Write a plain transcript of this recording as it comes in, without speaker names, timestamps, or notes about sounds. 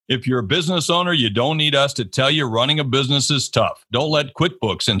If you're a business owner, you don't need us to tell you running a business is tough. Don't let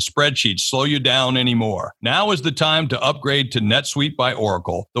QuickBooks and spreadsheets slow you down anymore. Now is the time to upgrade to NetSuite by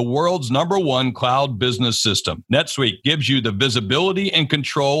Oracle, the world's #1 cloud business system. NetSuite gives you the visibility and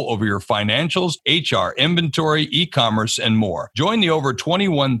control over your financials, HR, inventory, e-commerce, and more. Join the over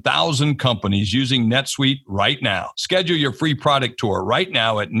 21,000 companies using NetSuite right now. Schedule your free product tour right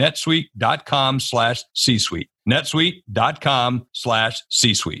now at netsuite.com/C-suite.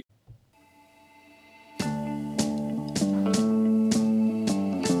 netsuite.com/C-suite.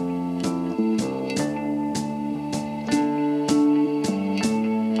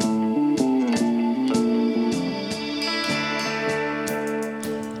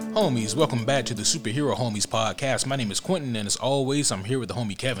 Homies, welcome back to the Superhero Homies podcast. My name is Quentin, and as always, I'm here with the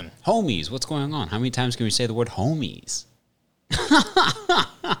homie Kevin. Homies, what's going on? How many times can we say the word homies?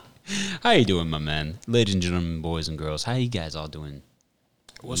 How you doing, my man? Ladies and gentlemen, boys and girls, how you guys all doing?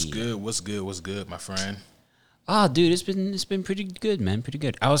 What's good, my friend? Oh, dude, it's been pretty good, man, pretty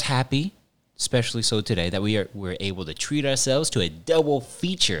good. I was happy, especially so today, that we're able to treat ourselves to a double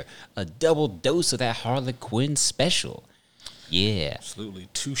feature, a double dose of that Harley Quinn special. Yeah. Absolutely.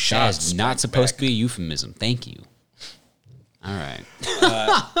 2 shots. That's not supposed to be a euphemism. Thank you. All right.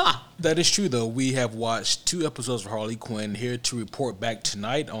 That is true, though. We have watched 2 episodes of Harley Quinn, here to report back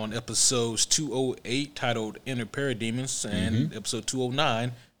tonight on episodes 208, titled Inner Parademons, and episode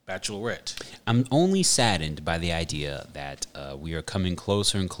 209, Bachelorette. I'm only saddened by the idea that we are coming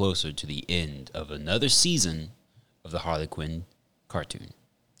closer and closer to the end of another season of the Harley Quinn cartoon.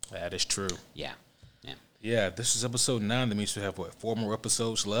 That is true. Yeah. Yeah, this is episode 9. That means we have, 4 more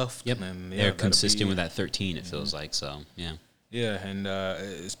episodes left? Yep. And, they're consistent with that 13, it feels like, so, yeah. Yeah, and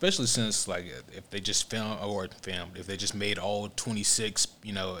especially since, like, if they just if they just made all 26,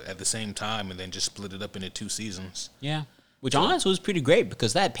 at the same time and then just split it up into 2 seasons. Yeah, which honestly was pretty great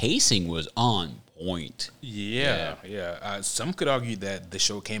because that pacing was on point. Yeah. Some could argue that the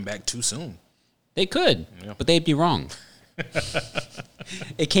show came back too soon. They could, but they'd be wrong.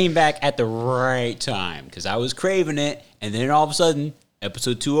 It came back at the right time because I was craving it, and then all of a sudden,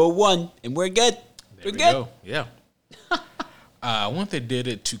 episode 201, and we're good. There we go. Yeah. I wonder if they did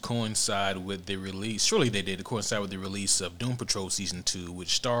it to coincide with the release. Surely they did to coincide with the release of Doom Patrol Season 2, which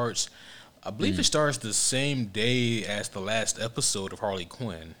starts, I believe it starts the same day as the last episode of Harley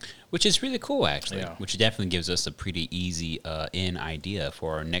Quinn. Which is really cool, actually. Yeah. Which definitely gives us a pretty easy in idea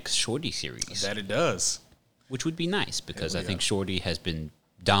for our next Shorty series. That it does. Which would be nice because I think Shorty has been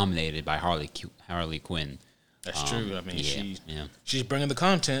dominated by Harley Quinn. That's true. I mean, she's bringing the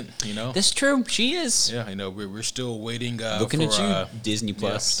content, That's true. She is. Yeah, we're still waiting. Looking at you, Disney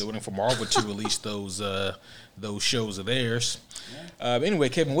Plus. Yeah, still waiting for Marvel to release those shows of theirs. Anyway,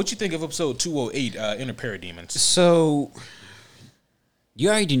 Kevin, what you think of episode 208, Inner Parademons? So, you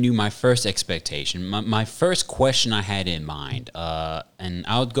already knew my first expectation. My first question I had in mind, and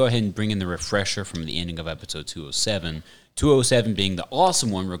I'll go ahead and bring in the refresher from the ending of episode 207. 207 being the awesome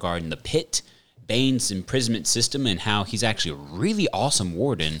one regarding the pit, Bane's imprisonment system, and how he's actually a really awesome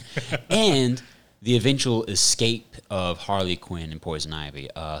warden, and the eventual escape of Harley Quinn and Poison Ivy.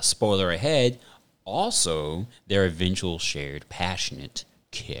 Spoiler ahead, also their eventual shared passionate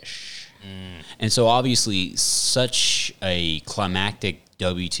kiss. And so obviously such a climactic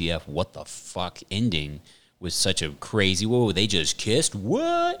WTF what the fuck ending with such a crazy, whoa, they just kissed,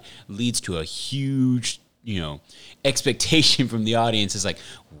 what? Leads to a huge, expectation from the audience. Is like,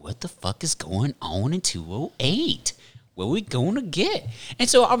 what the fuck is going on in 208? What are we going to get? And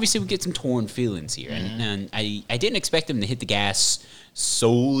so obviously we get some torn feelings here. And I didn't expect them to hit the gas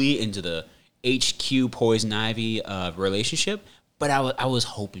solely into the HQ Poison Ivy relationship, but I was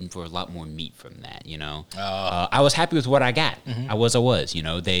hoping for a lot more meat from that, I was happy with what I got. I was.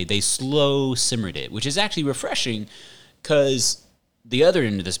 They slow simmered it, which is actually refreshing because the other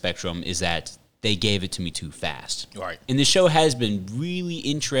end of the spectrum is that they gave it to me too fast. Right. And the show has been really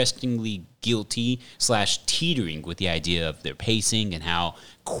interestingly guilty/teetering with the idea of their pacing and how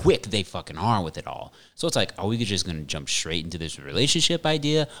quick they fucking are with it all. So it's like, are we just going to jump straight into this relationship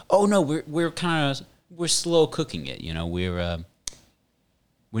idea? Oh no, we're slow cooking it.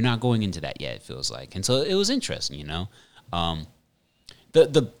 We're not going into that yet, it feels like. And so it was interesting,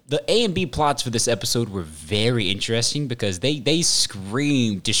 The A and B plots for this episode were very interesting because they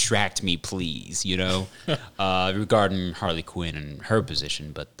scream, distract me, please, regarding Harley Quinn and her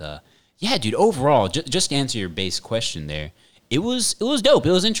position. But yeah, dude, overall, just to answer your base question there, it was dope.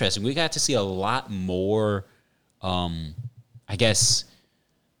 It was interesting. We got to see a lot more, I guess,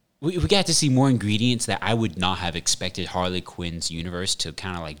 we got to see more ingredients that I would not have expected Harley Quinn's universe to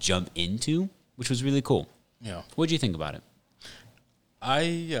kind of like jump into, which was really cool. Yeah. What did you think about it?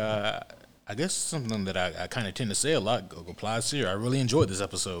 I guess something that I kind of tend to say a lot applies here. I really enjoyed this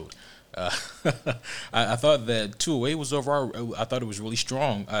episode. I thought that 208 was overall. I thought it was really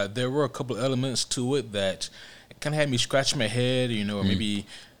strong. There were a couple of elements to it that kind of had me scratching my head, or maybe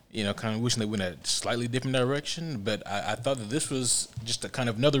kind of wishing they went a slightly different direction. But I thought that this was just a kind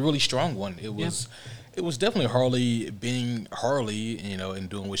of another really strong one. It was definitely Harley being Harley, and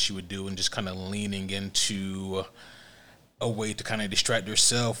doing what she would do, and just kind of leaning into a way to kind of distract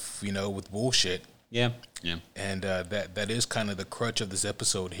herself, with bullshit. Yeah. And that is kind of the crutch of this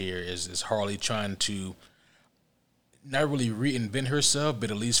episode here is Harley trying to not really reinvent herself, but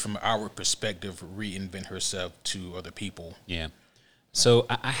at least from our perspective, reinvent herself to other people. Yeah. So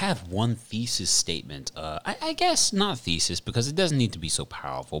I have one thesis statement. I guess not thesis because it doesn't need to be so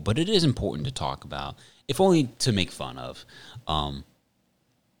powerful, but it is important to talk about, if only to make fun of.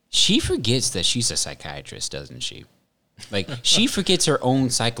 She forgets that she's a psychiatrist, doesn't she? Like, she forgets her own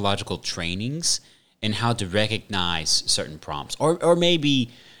psychological trainings and how to recognize certain prompts. Or maybe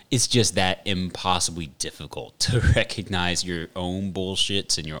it's just that impossibly difficult to recognize your own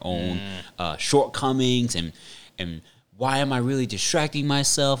bullshits and your own shortcomings and why am I really distracting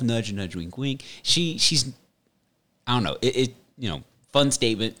myself? Nudge, nudge, wink, wink. She's, I don't know. It fun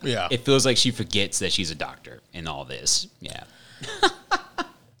statement. Yeah. It feels like she forgets that she's a doctor in all this. Yeah.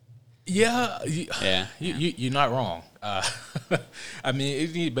 Yeah. Yeah. You're not wrong. I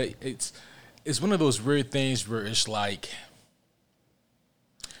mean, but it's one of those weird things where it's like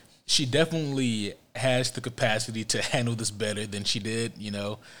she definitely has the capacity to handle this better than she did,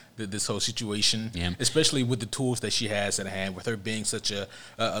 this whole situation, especially with the tools that she has at hand, with her being such a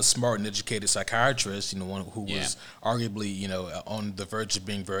smart and educated psychiatrist, one who was arguably, on the verge of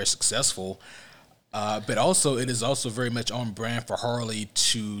being very successful. But also, it is also very much on brand for Harley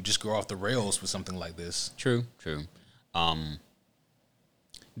to just go off the rails with something like this. True.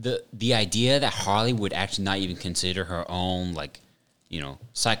 The idea that Harley would actually not even consider her own,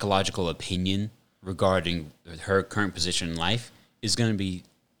 psychological opinion regarding her current position in life is going to be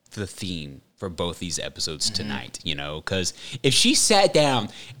the theme for both these episodes tonight, because if she sat down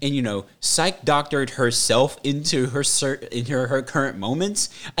and, psych doctored herself into her current moments,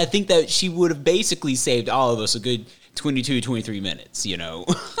 I think that she would have basically saved all of us a good 22, 23 minutes, Yeah.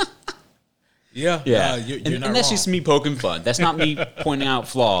 Yeah. You're and not that's wrong. just me poking fun. That's not me pointing out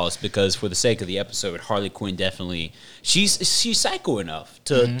flaws, because for the sake of the episode, Harley Quinn definitely, she's psycho enough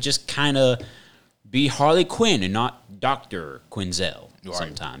to just kind of be Harley Quinn and not Dr. Quinzel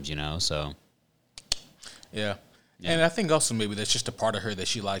sometimes, so. Yeah. And I think also maybe that's just a part of her that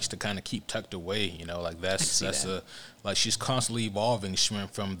she likes to kind of keep tucked away, she's constantly evolving. She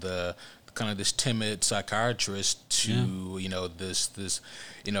went from the kind of this timid psychiatrist to, this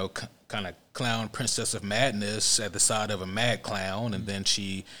kind of clown princess of madness at the side of a mad clown. And then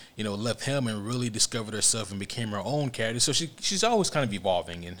she, left him and really discovered herself and became her own character. So she's always kind of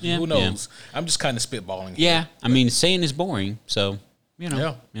evolving, and who knows? Yeah. I'm just kind of spitballing here. Yeah. I mean, saying is boring. So,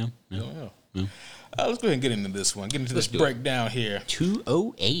 Yeah. Let's go ahead and get into this one. Get into this breakdown here.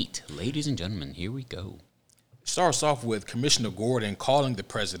 208. Ladies and gentlemen, here we go. Starts off with Commissioner Gordon calling the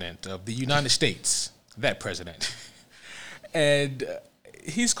president of the United States, that president. And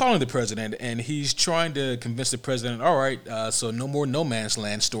he's calling the president, and he's trying to convince the president, all right, so no more no man's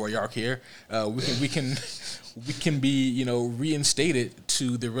land story arc here. We can be, reinstated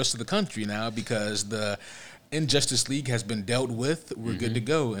to the rest of the country now because the Injustice League has been dealt with. We're good to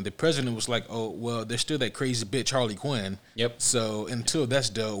go. And the president was like, oh, well, there's still that crazy bitch Harley Quinn. Yep. So until that's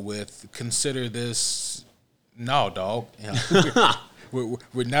dealt with, consider this, no, dog.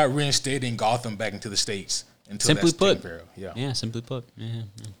 We're not reinstating Gotham back into the States until simply that's put. taken care of. Yeah, simply put. Yeah.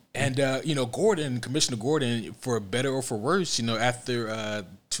 And, Commissioner Gordon, for better or for worse, after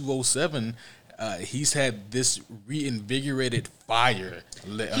 207, he's had this reinvigorated fire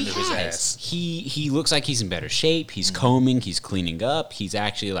lit under his ass. He looks like he's in better shape. He's combing. He's cleaning up. He's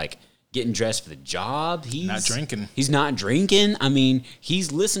actually getting dressed for the job. He's not drinking. He's not drinking. I mean,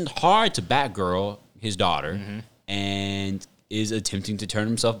 he's listened hard to Batgirl, his daughter, and is attempting to turn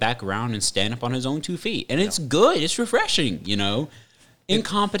himself back around and stand up on his own 2 feet. And it's good. It's refreshing.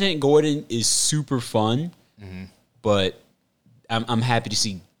 Incompetent Gordon is super fun, but I'm happy to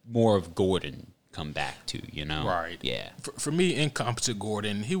see more of Gordon come back to, Right. Yeah. For me, incompetent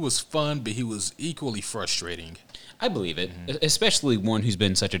Gordon, he was fun, but he was equally frustrating. I believe it, especially one who's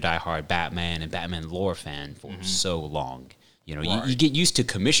been such a diehard Batman and Batman lore fan for so long. You get used to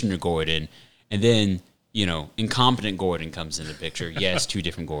Commissioner Gordon, and then, incompetent Gordon comes in the picture. Yes, 2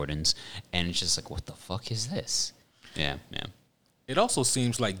 different Gordons, and it's just like, what the fuck is this? Yeah. It also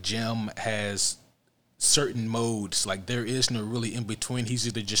seems like Jim has certain modes. Like there is no really in between. He's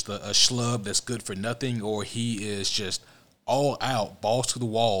either just a schlub that's good for nothing, or he is just all out, balls to the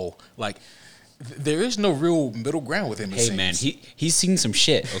wall. Like there is no real middle ground with him. Hey man, he's seen some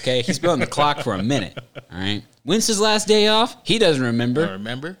shit. Okay, he's been on the clock for a minute. All right, when's his last day off? He doesn't remember. I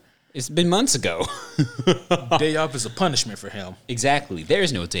remember. It's been months ago. Day off is a punishment for him. Exactly.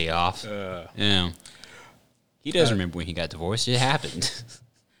 There's no day off. Yeah. He doesn't remember when he got divorced. It happened.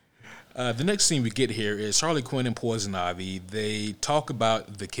 The next scene we get here is Harley Quinn and Poison Ivy. They talk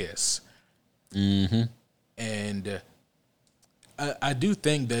about the kiss. Mm-hmm. And I do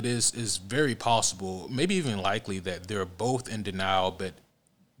think that is very possible, maybe even likely, that they're both in denial, but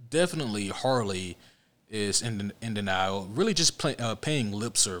definitely Harley is in denial, really just paying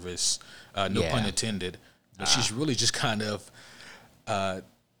lip service, no pun intended. But she's really just kind of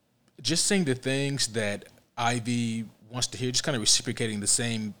just saying the things that Ivy wants to hear, just kind of reciprocating the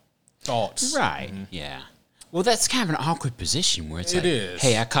same thoughts. Right, yeah. Well, that's kind of an awkward position where it's It like, is.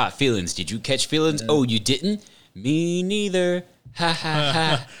 hey, I caught feelings. Did you catch feelings? Oh, you didn't? Me neither. Ha,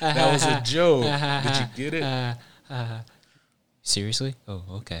 ha, ha. That was a joke. Did you get it? Seriously? Oh,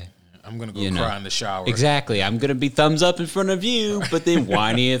 okay. I'm going to go cry in the shower. Exactly. I'm going to be thumbs up in front of you, but then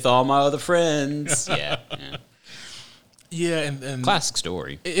whiny with all my other friends. Yeah. Yeah, and classic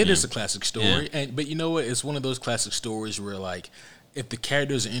story. It is a classic story. Yeah. But you know what? It's one of those classic stories where, like, if the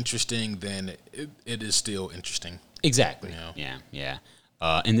characters are interesting, then it is still interesting. Exactly. You know?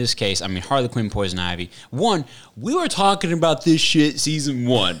 Yeah. In this case, I mean, Harley Quinn, Poison Ivy. One, we were talking about this shit season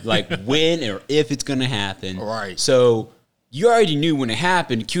 1, like when or if it's going to happen. Right. So you already knew when it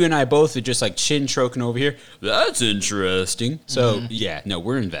happened. Q and I both are just like chin stroking over here. That's interesting. So yeah, no,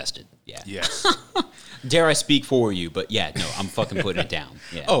 we're invested. Yeah. Yes. Dare I speak for you? But yeah, no, I'm fucking putting it down.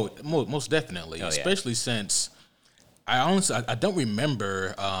 Yeah. Oh, most definitely. Oh, yeah. Especially since I honestly I don't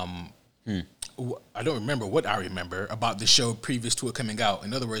remember. I don't remember what I remember about the show previous to it coming out.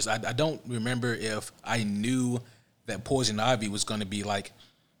 In other words, I don't remember if I knew that Poison Ivy was going to be like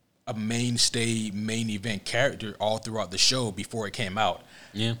a mainstay, main event character all throughout the show before it came out.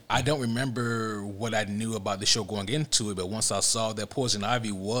 Yeah. I don't remember what I knew about the show going into it, but once I saw that Poison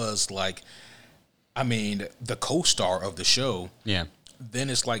Ivy was like, I mean, the co-star of the show, Yeah. then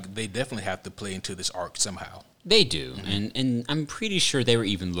it's like they definitely have to play into this arc somehow. They do, and I'm pretty sure they were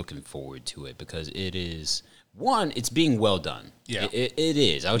even looking forward to it because it is, one, it's being well done. Yeah. It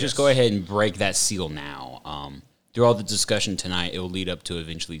is. I'll just go ahead and break that seal now. Through all the discussion tonight, it will lead up to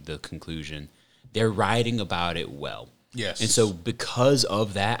eventually the conclusion. They're writing about it well. Yes. And so because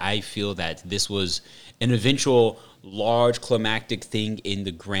of that, I feel that this was an eventual large climactic thing in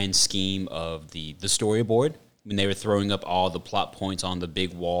the grand scheme of the storyboard when they were throwing up all the plot points on the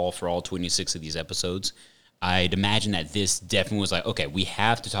big wall for all 26 of these episodes. I'd imagine that this definitely was like, okay, we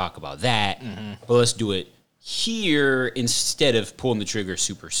have to talk about that, but let's do it here instead of pulling the trigger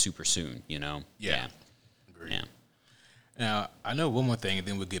super, super soon, you know? Yeah. Agreed. Yeah. Now, I know one more thing, and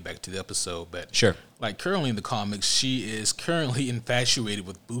then we'll get back to the episode. But Sure. like currently in the comics, she is currently infatuated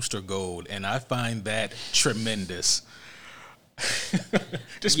with Booster Gold, and I find that tremendous.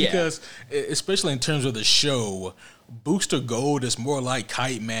 Just because, especially in terms of the show, Booster Gold is more like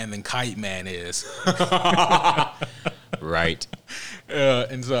Kite Man than Kite Man is. Right.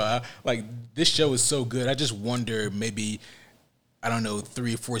 And so, like, this show is so good. I just wonder maybe, I don't know,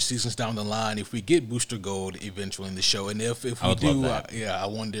 3 or 4 seasons down the line, if we get Booster Gold eventually in the show. And if we do, I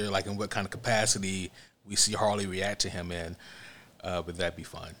wonder, like, in what kind of capacity we see Harley react to him in. But that'd be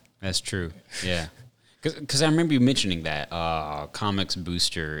fun. That's true. Yeah. Because I remember you mentioning that comics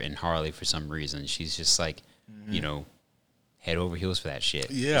Booster and Harley, for some reason, she's just like, you know, head over heels for that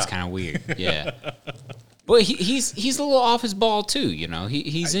shit. Yeah. It's kind of weird. Yeah. But he's a little off his ball too, you know.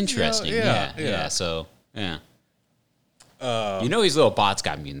 He's interesting. Yeah. So, yeah. You know his little bots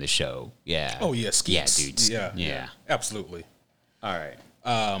got me in the show. Yeah. Oh, yeah, Skeets. Yeah, dude. Yeah. Absolutely. All right.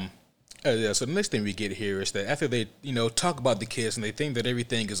 So the next thing we get here is that after they, talk about the kiss and they think that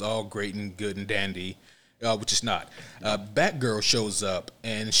everything is all great and good and dandy, which is not. Batgirl shows up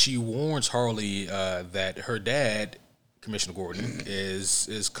and she warns Harley that her dad, Commissioner Gordon,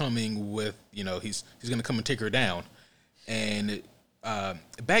 is coming with, he's going to come and take her down. And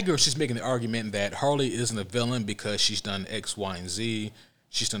Batgirl's just making the argument that Harley isn't a villain because she's done X, Y, and Z.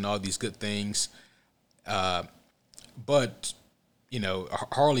 She's done all these good things. But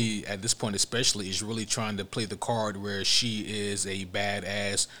Harley at this point especially is really trying to play the card where she is a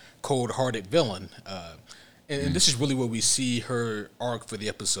badass, cold-hearted villain. And this is really what we see her arc for the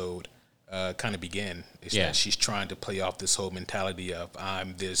episode. kind of begin. Is Yeah. that she's trying to play off this whole mentality of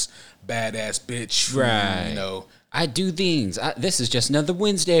I'm this badass bitch. Who, Right. you know. I do things. This is just another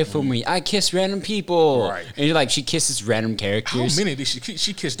Wednesday for me. I kiss random people. Right. And you're like, she kisses random characters. How many did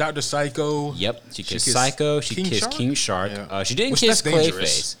she kissed Dr. Psycho? Yep. She kissed Psycho. She kissed Shark? King Shark. Yeah. She didn't Which, kiss that's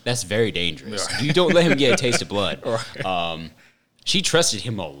dangerous. Clayface. That's very dangerous. Yeah. You don't let him get a taste of blood. Right. She trusted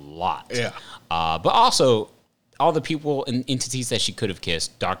him a lot. Yeah. But also, all the people and entities that she could have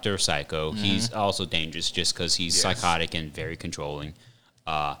kissed, Dr. Psycho, he's also dangerous just because he's psychotic and very controlling.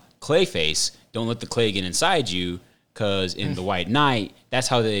 Clayface, don't let the clay get inside you, because in The White Knight, that's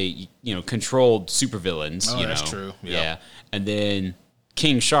how they, controlled supervillains. Oh, you that's know? true. Yeah. And then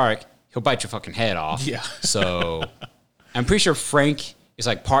King Shark, he'll bite your fucking head off. Yeah. So I'm pretty sure Frank is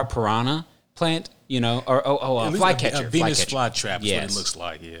like part piranha plant, or flycatcher. A Venus flycatcher. flytrap is what it looks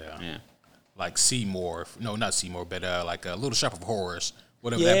like. Yeah. Yeah. Like Seymour. No, not Seymour, but like a Little Shop of Horrors.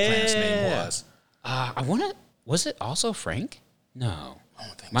 Whatever that plant's name was. Was it also Frank? No. I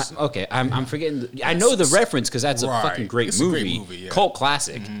don't think so. Okay, I'm forgetting. I know the reference because that's a fucking great It's movie. a great movie, yeah. Cult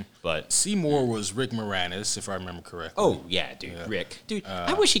classic. But Seymour was Rick Moranis, if I remember correctly. oh yeah, dude, Rick, dude.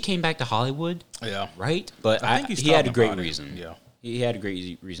 I wish he came back to Hollywood. Yeah. Right, but I think he's he had a talking great about it. reason. Yeah. He had a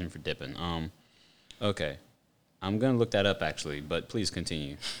great reason for dipping. Okay, I'm gonna look that up actually, but please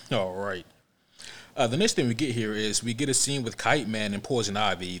continue. All right. The next thing we get here is we get a scene with Kite Man and Poison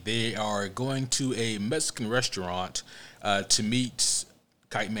Ivy. They are going to a Mexican restaurant to meet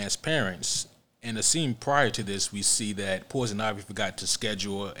Kite Man's parents. In a scene prior to this, we see that Poison Ivy forgot to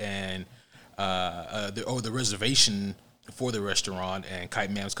schedule the reservation for the restaurant, and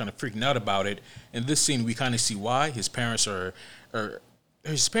Kite Man was kind of freaking out about it. In this scene, we kind of see why. His parents are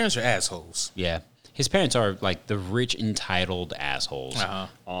assholes. Yeah, his parents are like the rich, entitled assholes.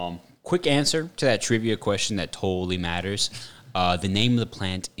 Uh-huh. Quick answer to that trivia question that totally matters. The name of the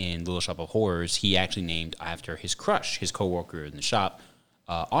plant in Little Shop of Horrors, he actually named after his crush, his coworker in the shop,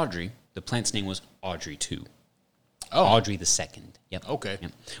 Audrey. The plant's name was Audrey 2. Oh. Audrey the Second. Yep. Okay.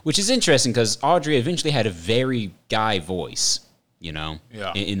 Yep. Which is interesting because Audrey eventually had a very guy voice, Yeah.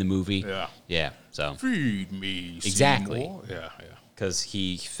 in the movie. Yeah. Yeah. So Feed me, exactly. Seymour. Yeah. because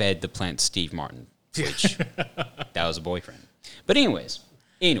he fed the plant Steve Martin, which that was a boyfriend. But anyways.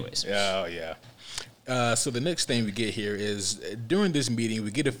 Yeah. So the next thing we get here is during this meeting, we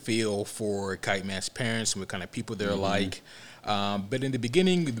get a feel for Kite Man's parents and what kind of people they're like. But in the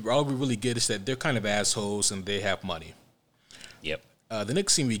beginning, all we really get is that they're kind of assholes and they have money. Yep. The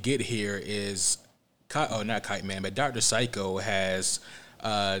next scene we get here is, not Kite Man, but Dr. Psycho has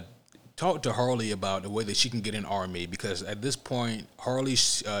talked to Harley about the way that she can get an army, because at this point, Harley,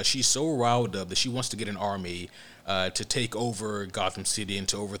 she's so riled up that she wants to get an army to take over Gotham City and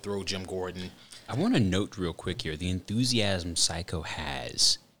to overthrow Jim Gordon. I want to note real quick here the enthusiasm Psycho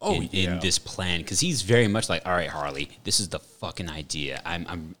has in this plan, because he's very much like, all right, Harley, this is the fucking idea.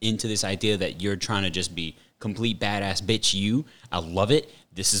 I'm into this idea that you're trying to just be complete badass bitch you. I love it.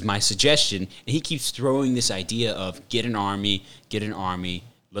 This is my suggestion. And he keeps throwing this idea of get an army.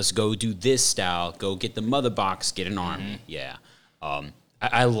 Let's go do this style. Go get the mother box, get an army. Yeah.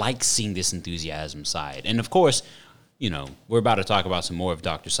 I like seeing this enthusiasm side. And of course, we're about to talk about some more of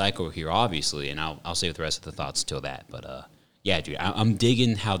Dr. Psycho here, obviously, and I'll save the rest of the thoughts till that. But yeah, dude, I'm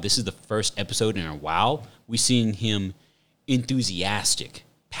digging how this is the first episode in a while we've seen him enthusiastic,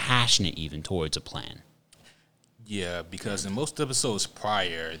 passionate even towards a plan. Yeah, because in most episodes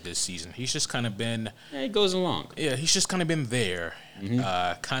prior this season, he's just kind of been... Yeah, it goes along. Yeah, he's just kind of been there,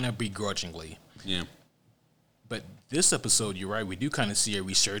 kind of begrudgingly. Yeah. But this episode, you're right, we do kind of see a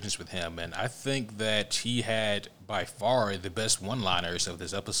resurgence with him, and I think that he had, by far, the best one-liners of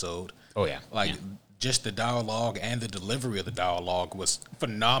this episode. Oh, yeah. Just the dialogue and the delivery of the dialogue was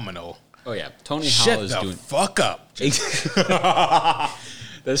phenomenal. Oh, yeah. Tony Hall is doing... Shut the fuck up.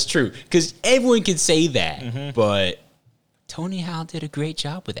 That's true, because everyone can say that, but Tony Howell did a great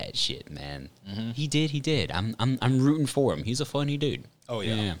job with that shit, man. He did. I'm rooting for him. He's a funny dude. Oh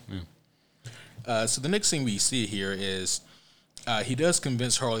yeah. So the next thing we see here is he does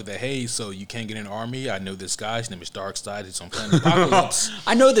convince Harley that, hey, so you can't get an army. I know this guy. His name is Darkseid. He's on planet Apokolips.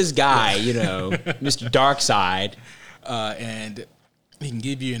 I know this guy. Mr. Darkseid, and he can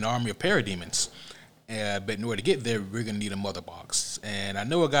give you an army of parademons. But in order to get there, we're going to need a mother box. And I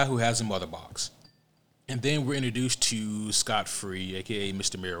know a guy who has a mother box. And then we're introduced to Scott Free, a.k.a.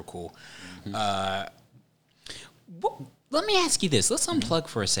 Mr. Miracle. Let me ask you this. Let's unplug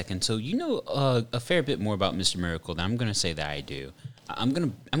for a second. So you know a fair bit more about Mr. Miracle than I'm going to say that I do. I'm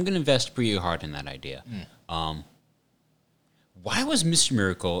going to invest pretty hard in that idea. Why was Mr.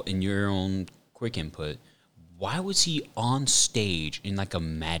 Miracle, in your own quick input, why was he on stage in like a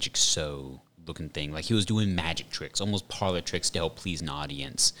magic show looking thing? Like he was doing magic tricks, almost parlor tricks to help please an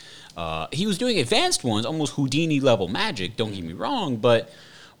audience. He was doing advanced ones, almost Houdini level magic. Don't get me wrong, but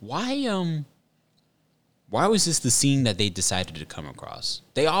why was this the scene that they decided to come across?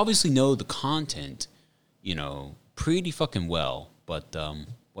 They obviously know the content, pretty fucking well. But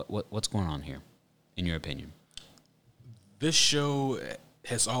what's going on here, in your opinion? This show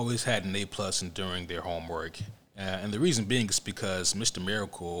has always had an A+ in doing their homework. And the reason being is because Mr.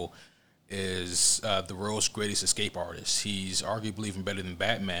 Miracle is the world's greatest escape artist. He's arguably even better than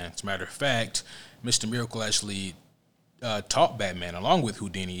Batman. As a matter of fact, Mr. Miracle actually taught Batman, along with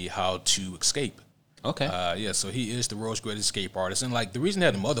Houdini, how to escape. Okay. So he is the world's greatest escape artist. And, like, the reason he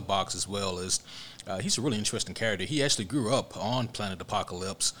had the mother box as well is he's a really interesting character. He actually grew up on planet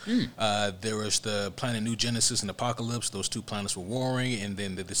Apokolips. There was the planet New Genesis and Apokolips. Those two planets were warring, and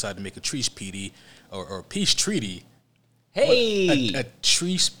then they decided to make a peace treaty, or peace treaty. Hey! A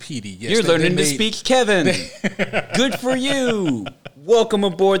peace treaty, yes. You're learning to speak Kevin. Good for you. Welcome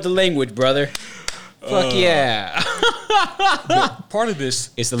aboard the language, brother. Fuck yeah. Part of this...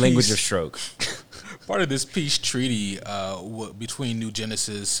 It's the language of stroke. Part of this peace treaty between New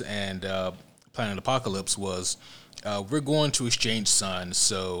Genesis and Planet Apokolips was we're going to exchange sons.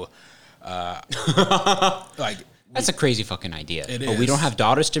 So, that's a crazy fucking idea. But we don't have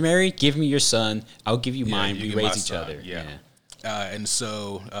daughters to marry. Give me your son. I'll give you mine. You We raise each son. other. Yeah. And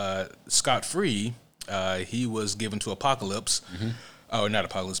so Scott Free, he was given to Apokolips. Oh, not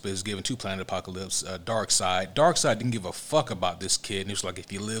Apokolips, but he was given to Planet Apokolips, Darkseid. Darkseid didn't give a fuck about this kid. And he was like, if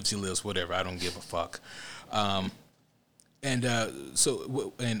he lives, whatever. I don't give a fuck.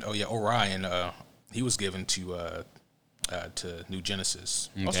 Orion, he was given to New Genesis.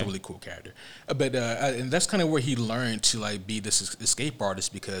 Okay. Also a really cool character. And that's kind of where he learned to like be this escape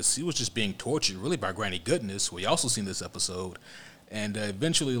artist, because he was just being tortured really by Granny Goodness, we also seen this episode. And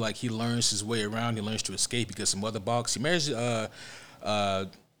eventually, like, he learns his way around. He learns to escape. He gets some mother box. He marries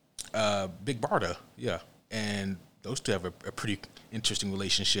Big Barda, and those two have a pretty interesting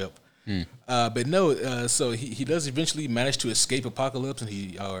relationship. So he does eventually manage to escape Apokolips, and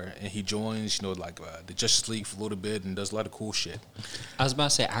he joins the Justice League for a little bit and does a lot of cool shit. I was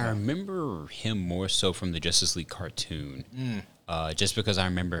about to say, I remember him more so from the Justice League cartoon, just because I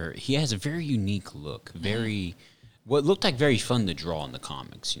remember he has a very unique look, what looked like very fun to draw in the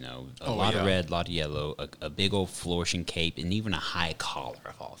comics, a lot of red, a lot of yellow, a big old flourishing cape, and even a high collar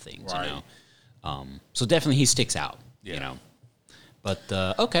of all things, right. So definitely he sticks out, But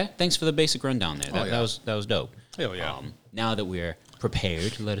okay, thanks for the basic rundown there. That was dope. Hell yeah. Now that we're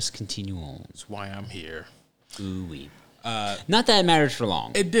prepared, let us continue on. That's why I'm here. Ooh-wee. Not that it mattered for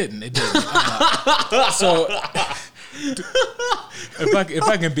long. It didn't. So if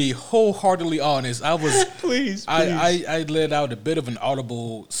I can be wholeheartedly honest, please. I let out a bit of an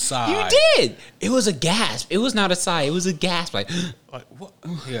audible sigh. You did. It was a gasp. It was not a sigh. It was a gasp. Like what?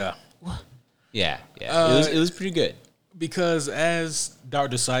 Yeah. Yeah. It was pretty good. Because as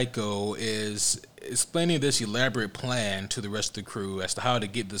Dr. Psycho is explaining this elaborate plan to the rest of the crew as to how to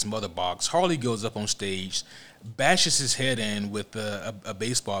get this mother box, Harley goes up on stage, bashes his head in with a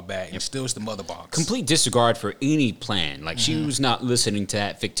baseball bat, and steals the mother box. Complete disregard for any plan. Like, she was not listening to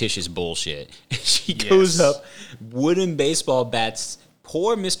that fictitious bullshit. She goes up, wooden baseball bats,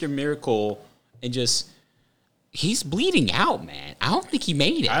 poor Mr. Miracle, and just... He's bleeding out, man. I don't think he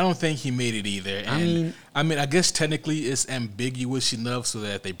made it. I don't think he made it either. And I mean, I guess technically it's ambiguous enough so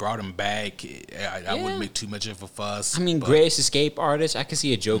that if they brought him back, I wouldn't make too much of a fuss. I mean, greatest escape artist. I can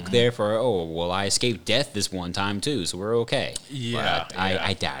see a joke there for, I escaped death this one time too, so we're okay. Yeah, but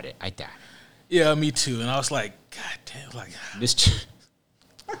I doubt it. Yeah, me too. And I was like, God damn, like this.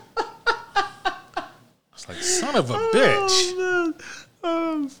 I was like, son of a bitch.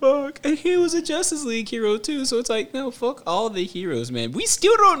 Oh, fuck. And he was a Justice League hero, too. So it's like, no, fuck all the heroes, man. We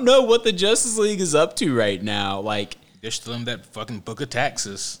still don't know what the Justice League is up to right now. Like, they're still in that fucking book of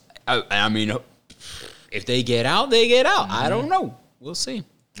taxes. I mean, if they get out, they get out. I don't know. We'll see.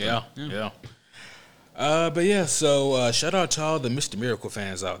 Yeah. But yeah, so shout out to all the Mr. Miracle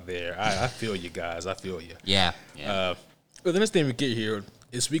fans out there. I feel you guys. I feel you. Yeah. But the next thing we get here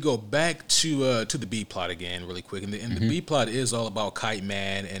is we go back to the B plot again really quick. And the B plot is all about Kite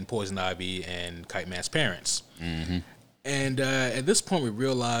Man and Poison Ivy and Kite Man's parents. And at this point, we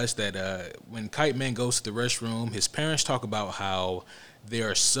realize that when Kite Man goes to the restroom, his parents talk about how they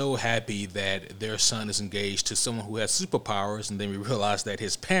are so happy that their son is engaged to someone who has superpowers. And then we realize that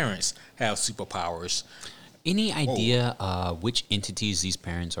his parents have superpowers. Any idea which entities these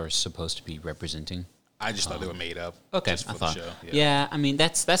parents are supposed to be representing? I just thought they were made up. Okay, just for I thought. the show. Yeah, I mean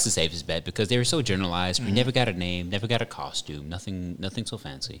that's the safest bet because they were so generalized. We never got a name, never got a costume, nothing so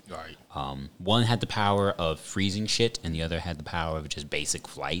fancy. Right. One had the power of freezing shit, and the other had the power of just basic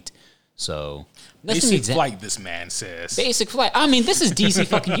flight. So Basic flight, this man says. Basic flight. I mean, this is DC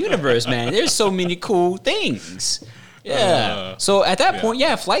fucking universe, man. There's so many cool things. Yeah. So at that point,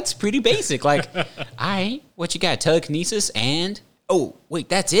 flight's pretty basic. Like, all right, what you got? Telekinesis and oh wait,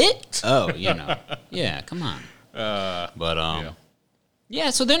 that's it? Oh, yeah. Come on.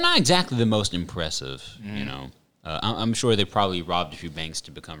 So they're not exactly the most impressive. I'm sure they probably robbed a few banks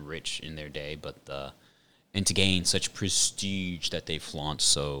to become rich in their day, but and to gain such prestige that they flaunt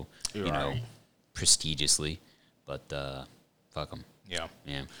so prestigiously. But fuck them. Yeah.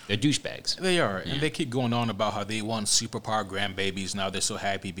 They're douchebags. They are. And they keep going on about how they want superpower grandbabies. Now they're so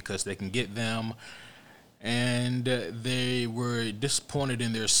happy because they can get them. And they were disappointed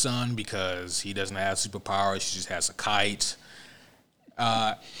in their son because he doesn't have superpowers. He just has a kite.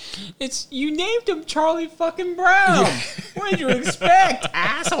 You named him Charlie fucking Brown. What did you expect,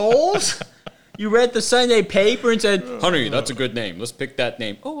 assholes? You read the Sunday paper and said, honey, that's a good name. Let's pick that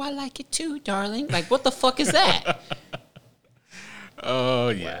name. Oh, I like it too, darling. Like, what the fuck is that? Oh,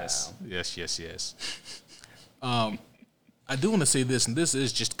 yes. Wow. Yes. I do want to say this, and this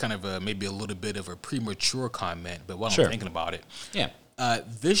is just kind of maybe a little bit of a premature comment, but while I'm thinking about it,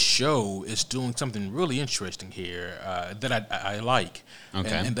 this show is doing something really interesting here that I like. Okay.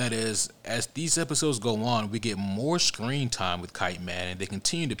 And that is, as these episodes go on, we get more screen time with Kite Man, and they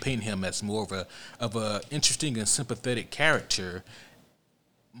continue to paint him as more of a interesting and sympathetic character.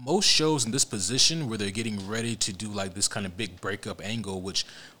 Most shows in this position where they're getting ready to do like this kind of big breakup angle, which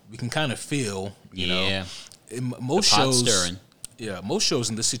we can kind of feel, you know. Most shows, most shows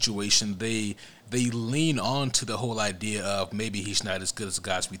in this situation, they lean on to the whole idea of maybe he's not as good as the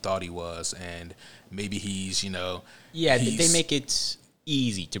guys we thought he was, and maybe he's, they make it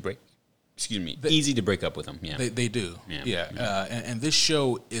easy to break. Easy to break up with him. Yeah, they do. And this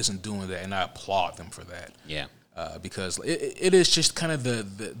show isn't doing that, and I applaud them for that. Yeah. Because it is just kind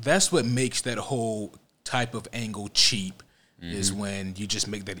of that's what makes that whole type of angle cheap is when you just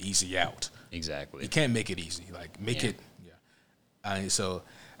make that easy out. Exactly. You can't make it easy. Like make it. Yeah. So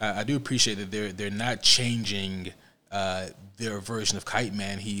I do appreciate that they're not changing their version of Kite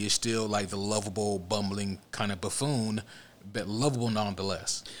Man. He is still like the lovable, bumbling kind of buffoon, but lovable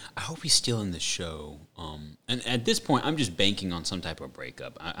nonetheless. I hope he's still in the show. And at this point, I'm just banking on some type of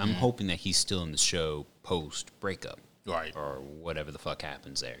breakup. I'm hoping that he's still in the show post-breakup. Right. Or whatever the fuck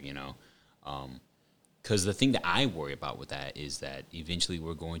happens there, Because the thing that I worry about with that is that eventually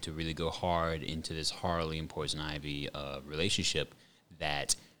we're going to really go hard into this Harley and Poison Ivy relationship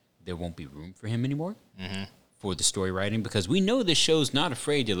that there won't be room for him anymore. For the story writing, because we know this show's not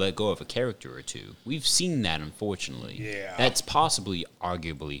afraid to let go of a character or two. We've seen that, unfortunately. Yeah. That's possibly,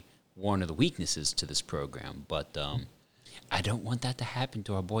 arguably, one of the weaknesses to this program. But I don't want that to happen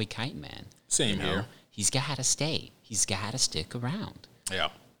to our boy Kite Man. Same here. He's got to stay. He's got to stick around. Yeah.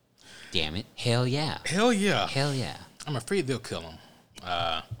 Damn it. Hell yeah. Hell yeah. Hell yeah. I'm afraid they'll kill him.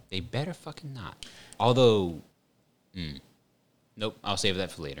 They better fucking not. Although, nope, I'll save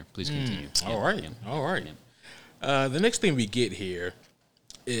that for later. Please continue. All right. The next thing we get here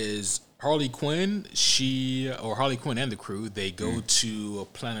is Harley Quinn. Harley Quinn and the crew, they go to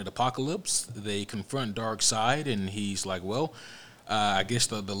planet Apokolips. They confront Darkseid, and he's like, well, I guess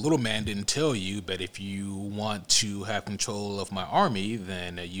the little man didn't tell you, but if you want to have control of my army,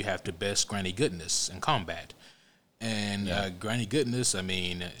 then you have to best Granny Goodness in combat. And Granny Goodness, I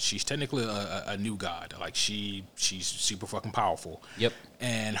mean, she's technically a new god. Like, she's super fucking powerful. Yep.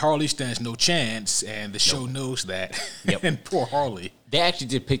 And Harley stands no chance, and the show knows that. Yep. And poor Harley. They actually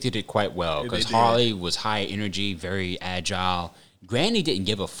depicted it quite well, because Harley was high energy, very agile. Granny didn't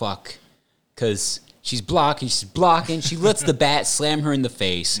give a fuck, because she's blocking. She lets the bat slam her in the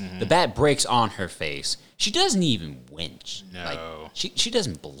face. The bat breaks on her face. She doesn't even winch. No. Like, she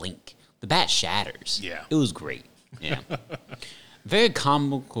doesn't blink. The bat shatters. Yeah. It was great. Yeah. Very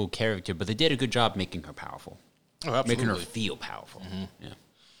comical character, but they did a good job making her powerful. Oh, absolutely. Making her feel powerful.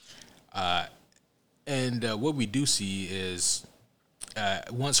 Yeah. And what we do see is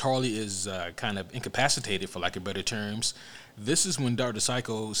once Harley is kind of incapacitated, for lack of better terms, this is when Dr.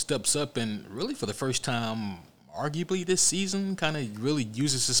 Psycho steps up and really for the first time, arguably this season, kind of really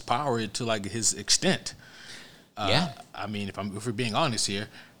uses his power to like his extent. I mean, if we're being honest here,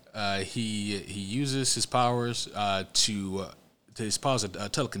 he uses his powers to his powers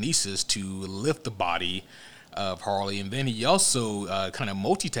of telekinesis to lift the body of Harley, and then he also kind of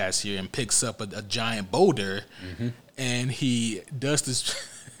multitasks here and picks up a giant boulder, and he does this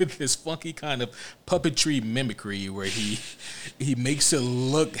this funky kind of puppetry mimicry where he makes it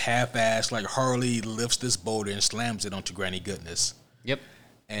look half-assed, like Harley lifts this boulder and slams it onto Granny Goodness. Yep.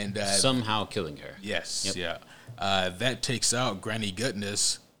 And somehow killing her. Yes. Yep. Yeah. That takes out Granny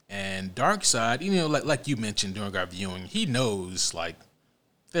Goodness, and Darkseid, you know, like you mentioned during our viewing, he knows, like,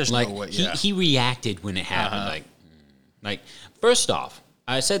 there's no way. Yeah. He reacted when it happened. Like, first off,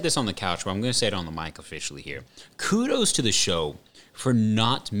 I said this on the couch, but I'm going to say it on the mic officially here. Kudos to the show for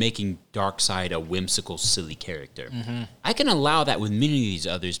not making Darkseid a whimsical, silly character. Mm-hmm. I can allow that with many of these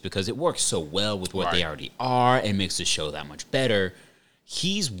others because it works so well with what they already are and makes the show that much better.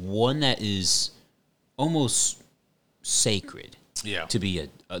 He's one that is almost sacred to be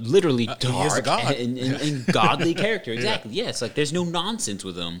a literally dark and godly character. Exactly. Yeah. Yes, like there's no nonsense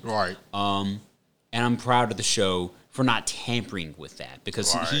with him. Right. And I'm proud of the show for not tampering with that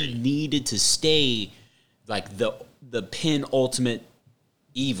because he needed to stay like the penultimate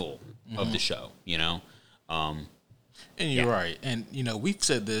evil of the show, you know? And you're right. And, you know, we've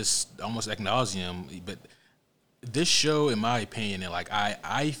said this almost ad nauseum, but this show, in my opinion, and like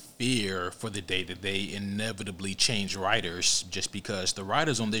I fear for the day that they inevitably change writers just because the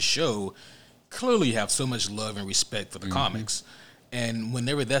writers on this show clearly have so much love and respect for the comics. And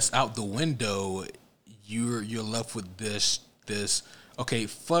whenever that's out the window, you're left with this okay,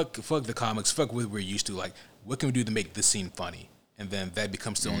 fuck the comics, fuck what we're used to. Like, what can we do to make this scene funny? And then that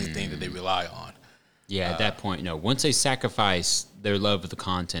becomes the only thing that they rely on. Yeah, at that point, no. Once they sacrifice their love of the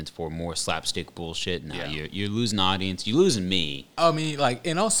content for more slapstick bullshit, now you're losing audience. You're losing me. I mean, like,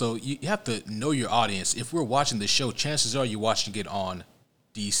 and also, you have to know your audience. If we're watching the show, chances are you're watching it on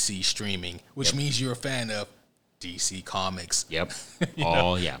DC streaming, which means you're a fan of DC Comics. Yep.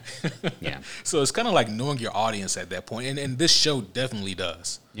 Yeah. So it's kind of like knowing your audience at that point, and this show definitely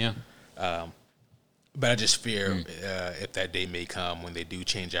does. Yeah. But I just fear if that day may come when they do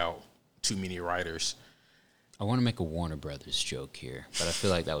change out too many writers. I want to make a Warner Brothers joke here, but I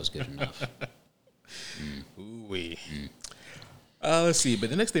feel like that was good enough. Ooh-wee. Let's see, but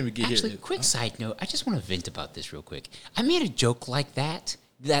the next thing we get Actually, here... quick side note, I just want to vent about this real quick. I made a joke like that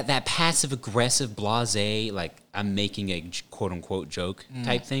passive-aggressive, blasé, like I'm making a quote-unquote joke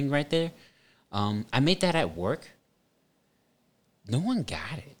type thing right there. I made that at work. No one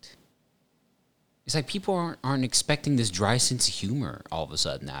got it. It's like people aren't expecting this dry sense of humor all of a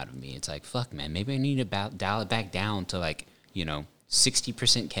sudden out of me. It's like, fuck, man, maybe I need to dial it back down to like,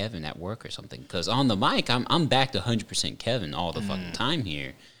 60% Kevin at work or something. Because on the mic, I'm back to 100% Kevin all the fucking time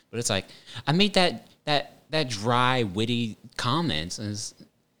here. But it's like, I made that dry, witty comments.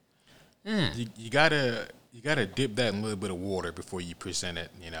 And you gotta dip that in a little bit of water before you present it,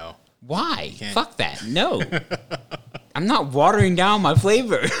 Why? Fuck that. No. I'm not watering down my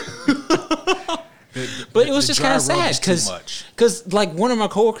flavor. But it was just kind of sad because like one of my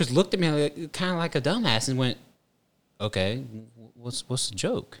coworkers looked at me like, kind of like a dumbass and went, "Okay, what's the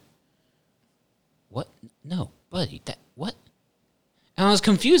joke? What? No, buddy, what?" And I was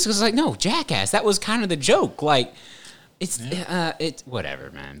confused because like, no, jackass, that was kind of the joke. Like, it's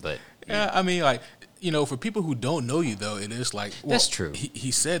whatever, man. But yeah, I mean, like for people who don't know you though, it is like that's true.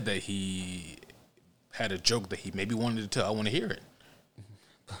 He said that he had a joke that he maybe wanted to tell. I want to hear it.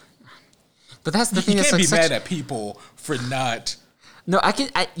 But that's the thing. You can't be mad at people for not. No,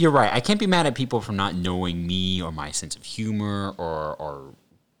 you're right. I can't be mad at people for not knowing me or my sense of humor or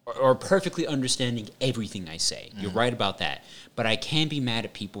perfectly understanding everything I say. You're right about that. But I can be mad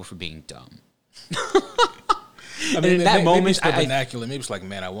at people for being dumb. I mean, in that moment, it's the vernacular. Maybe it's like,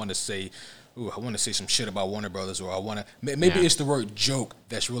 man, I want to say some shit about Warner Brothers, or I want to. Maybe it's the word joke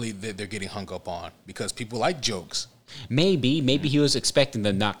that's really that they're getting hung up on because people like jokes. Maybe he was expecting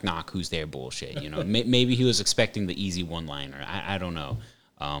the knock knock who's there bullshit. Maybe he was expecting the easy one liner. I don't know.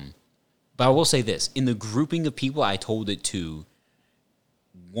 But I will say this: in the grouping of people I told it to,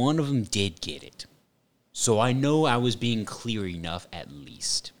 one of them did get it, so I know I was being clear enough at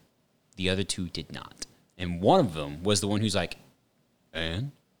least. The other two did not, and one of them was the one who's like,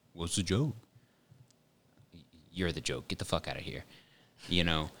 "And what's the joke?" You're the joke. Get the fuck out of here.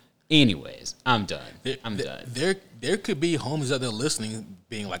 Anyways, I'm done. Done. There could be homies out there listening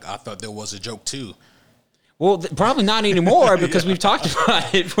being like, I thought there was a joke too. Well, probably not anymore because we've talked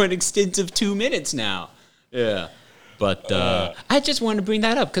about it for an extensive 2 minutes now. Yeah. But I just wanted to bring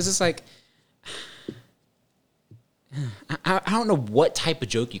that up because it's like, I don't know what type of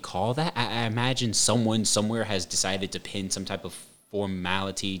joke you call that. I imagine someone somewhere has decided to pin some type of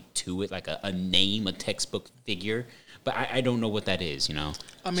formality to it, like a name, a textbook figure. But I don't know what that is,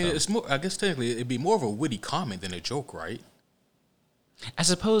 I mean, it's more. I guess technically it'd be more of a witty comment than a joke, right? I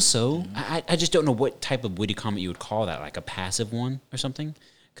suppose so. I just don't know what type of witty comment you would call that, like a passive one or something.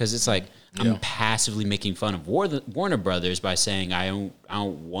 Because it's like I'm passively making fun of Warner Brothers by saying I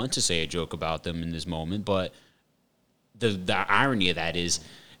don't want to say a joke about them in this moment, but the irony of that is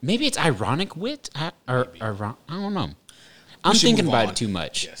maybe it's ironic wit or I don't know. I'm thinking about it too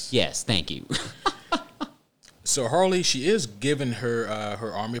much. Yes, thank you. So Harley, she is given her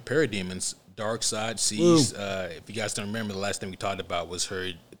her army of parademons. Darkseid sees. If you guys don't remember, the last thing we talked about was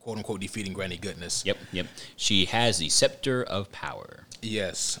her quote unquote defeating Granny Goodness. Yep. She has the scepter of power.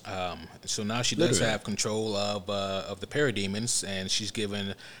 Yes. So now she does have control of the parademons, and she's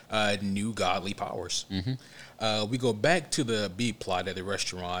given new godly powers. We go back to the B plot at the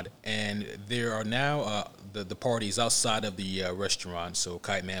restaurant, and there are now the parties outside of the restaurant. So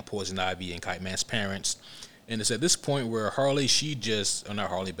Kite Man, Poison Ivy, and Kite Man's parents. And it's at this point where Harley,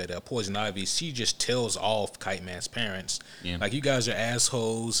 Poison Ivy, she just tells off Kite Man's parents. Yeah. Like, you guys are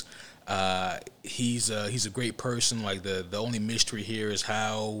assholes. He's a great person. Like, the only mystery here is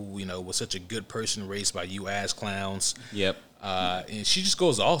how, was such a good person raised by you ass clowns. Yep. And she just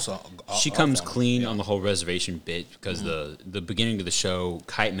goes She comes clean on the whole reservation bit because the beginning of the show,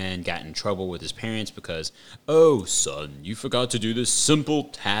 Kite Man got in trouble with his parents because, oh, son, you forgot to do this simple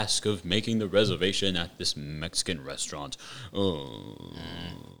task of making the reservation at this Mexican restaurant. Oh,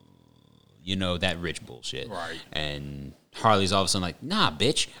 that rich bullshit. Right. And Harley's all of a sudden like, nah,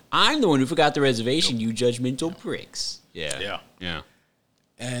 bitch, I'm the one who forgot the reservation, you judgmental pricks. Yeah.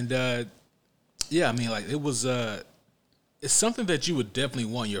 And, it was... it's something that you would definitely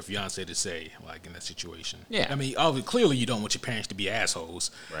want your fiance to say, like, in that situation. Yeah. I mean, obviously, clearly you don't want your parents to be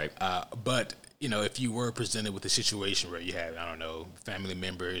assholes. Right. But, if you were presented with a situation where you had, I don't know, family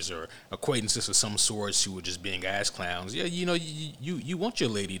members or acquaintances of some sorts who were just being ass clowns, you want your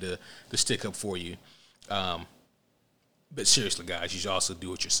lady to stick up for you. But seriously, guys, you should also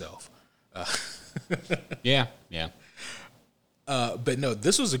do it yourself. Yeah. But no,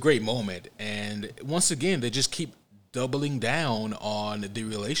 this was a great moment. And once again, they just keep doubling down on the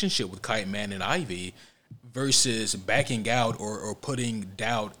relationship with Kite Man and Ivy versus backing out or putting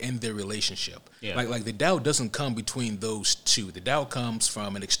doubt in their relationship. Yeah. Like the doubt doesn't come between those two. The doubt comes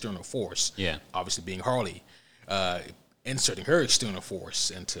from an external force. Yeah. Obviously being Harley, inserting her external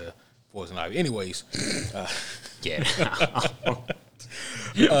force into Poison Ivy. Anyways. Get out.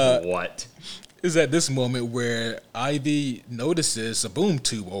 What? Is at this moment where Ivy notices a boom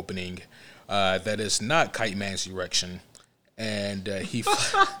tube opening that is not Kite Man's erection, and he.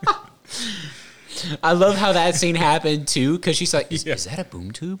 I love how that scene happened too, because she's like, "Is that a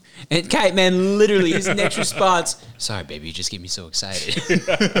boom tube?" And Kite Man literally, his next response, "Sorry, baby, you just get me so excited."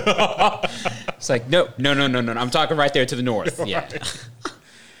 It's like, no. I'm talking right there to the north. Right.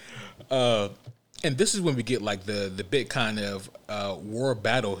 Yeah. And this is when we get like the big kind of war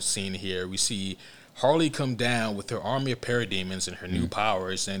battle scene here. We see Harley come down with her army of parademons and her new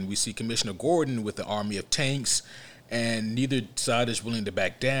powers, and we see Commissioner Gordon with the army of tanks, and neither side is willing to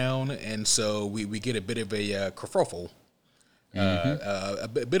back down, and so we get a bit of a kerfuffle, a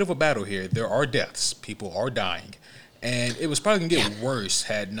bit of a battle here. There are deaths. People are dying, and it was probably going to get worse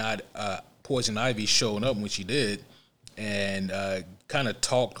had not Poison Ivy shown up when she did, and kind of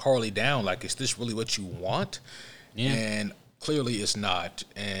talked Harley down like, is this really what you want? Yeah. And clearly it's not.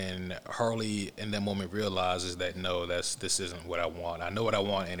 And Harley in that moment realizes that, no, this isn't what I want. I know what I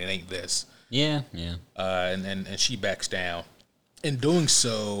want, and it ain't this. Yeah. And she backs down. In doing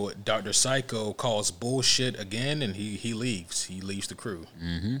so, Dr. Psycho calls bullshit again, and he leaves. He leaves the crew.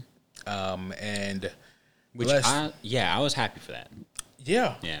 Mm-hmm. I was happy for that.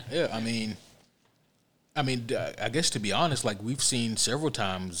 Yeah. I mean, I guess to be honest, like we've seen several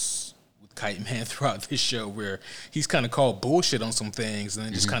times with Kite Man throughout this show where he's kind of called bullshit on some things and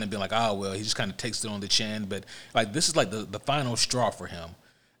then just kind of been like, oh, well, he just kind of takes it on the chin. But like this is like the final straw for him.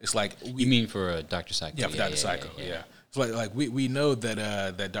 It's like you mean for Dr. Psycho? Yeah, for Dr. Psycho. Yeah. It's like we know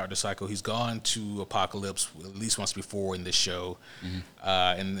that Dr. Psycho, he's gone to Apokolips at least once before in this show,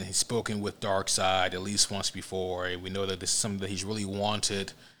 and he's spoken with Darkseid at least once before. And we know that this is something that he's really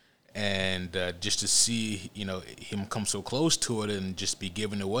wanted. And just to see, him come so close to it and just be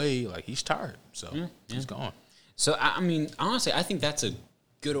given away, like he's tired. So he's gone. So, I mean, honestly, I think that's a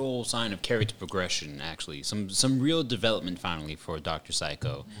good old sign of character progression, actually. Some real development finally for Dr.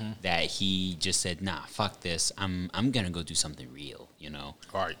 Psycho that he just said, nah, fuck this. I'm going to go do something real, All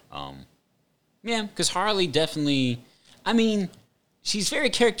right. Yeah, because Harley definitely, I mean, she's very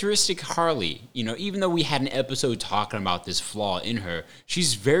characteristic Harley. Even though we had an episode talking about this flaw in her,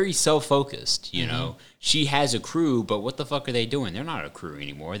 she's very self-focused, She has a crew, but what the fuck are they doing? They're not a crew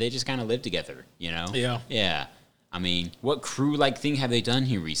anymore. They just kind of live together, Yeah. Yeah. I mean, what crew-like thing have they done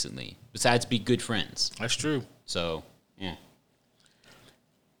here recently besides be good friends? That's true. So, yeah.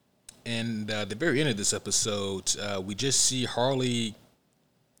 And at the very end of this episode, we just see Harley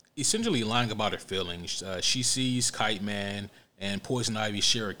essentially lying about her feelings. She sees Kite Man and Poison Ivy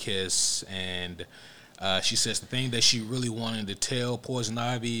share a kiss, and she says the thing that she really wanted to tell Poison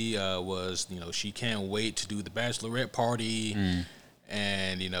Ivy was, she can't wait to do the bachelorette party,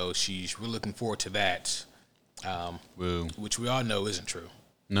 and, she's really looking forward to that, which we all know isn't true.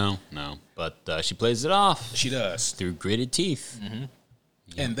 No, but she plays it off. She does. Through gritted teeth. Mm-hmm.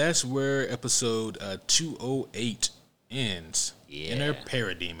 Yeah. And that's where episode 208 ends. Yeah. Inner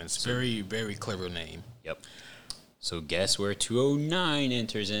Parademons. Very, very clever name. Yep. So guess where 209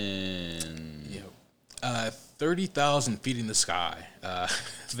 enters in? Yep. 30,000 feet in the sky.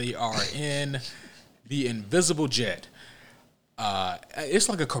 They are in the Invisible Jet. It's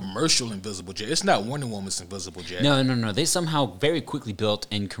like a commercial Invisible Jet. It's not Wonder Woman's Invisible Jet. No. They somehow very quickly built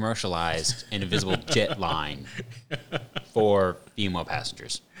and commercialized an Invisible Jet line for female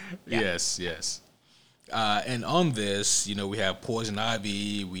passengers. Yeah. Yes. And on this, we have Poison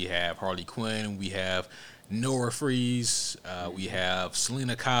Ivy, we have Harley Quinn, we have Nora Freeze, we have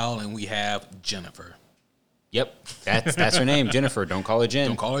Selena Kyle, and we have Jennifer. Yep, that's her name, Jennifer. Don't call her Jen.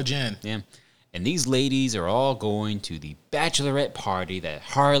 Don't call her Jen. Yeah. And these ladies are all going to the bachelorette party that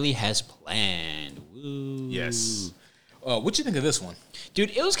Harley has planned. Woo. Yes. What'd you think of this one?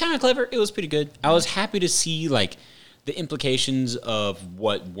 Dude, it was kind of clever. It was pretty good. I was happy to see, the implications of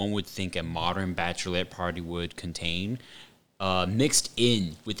what one would think a modern bachelorette party would contain, mixed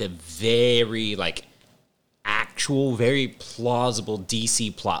in with a very, actual, very plausible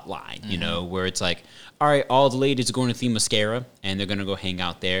DC plot line, where it's like, all right, all the ladies are going to Themyscira, and they're going to go hang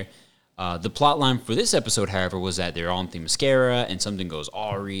out there. The plot line for this episode, however, was that they're on Themyscira and something goes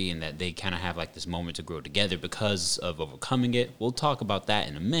awry and that they kind of have this moment to grow together because of overcoming it. We'll talk about that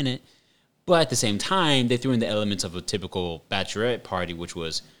in a minute. But at the same time, they threw in the elements of a typical bachelorette party, which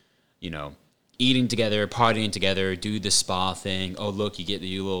was, eating together, partying together, do the spa thing. Oh, look, you get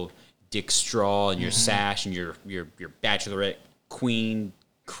your little dick straw and your sash and your bachelorette queen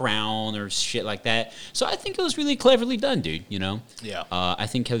crown or shit like that. So I think it was really cleverly done, dude, Yeah. I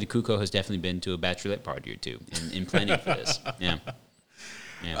think Kelly Kuko has definitely been to a bachelorette party or two in planning for this. Yeah.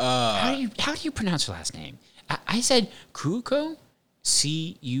 How do you pronounce her last name? I said Kuko,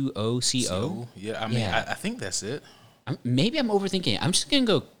 Cuoco. Yeah, I think that's it. Maybe I'm overthinking it. I'm just gonna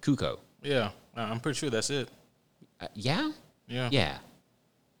go Kuko. Yeah, I'm pretty sure that's it. Yeah.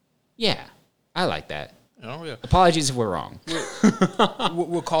 I like that. Oh yeah. Apologies if we're wrong.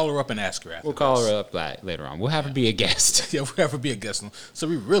 We'll call her up and ask her after. We'll call her up later on. We'll have her be a guest. Yeah, we'll have her be a guest. So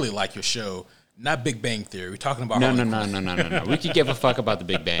we really like your show. Not Big Bang Theory. We're talking about No. We could give a fuck about the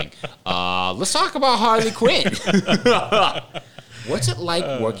Big Bang. Let's talk about Harley Quinn. What's it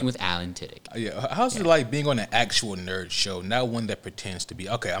like working with Alan Tiddick? Yeah, how's it like being on an actual nerd show, not one that pretends to be?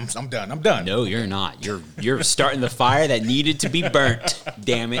 Okay, I'm done. No, you're not. You're starting the fire that needed to be burnt.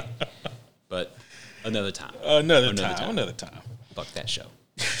 Damn it. But another time. Another time. Fuck that show.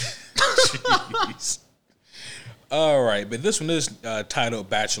 Jeez. All right, but this one is titled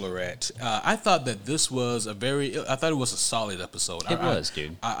Bachelorette. I thought that this was I thought it was a solid episode. It was,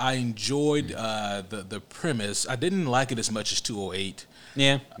 dude. I enjoyed the premise. I didn't like it as much as 208.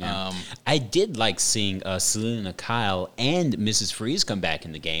 Yeah. I did like seeing Selena Kyle and Mrs. Freeze come back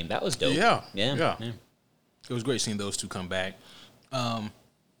in the game. That was dope. Yeah. Yeah. It was great seeing those two come back.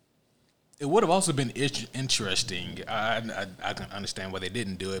 It would have also been interesting. I can understand why they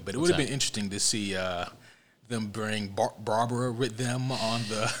didn't do it, but it would have been interesting to see them bring Barbara with them on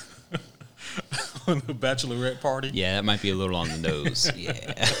the on the bachelorette party. Yeah, that might be a little on the nose.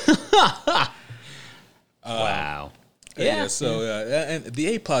 Yeah. Wow. Yeah. So, and the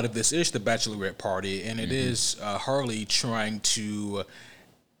A plot of this is the bachelorette party, and it is Harley trying to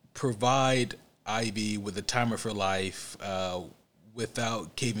provide Ivy with the time of her life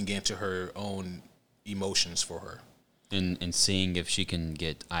without caving into her own emotions for her. And seeing if she can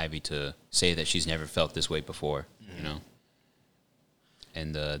get Ivy to say that she's never felt this way before,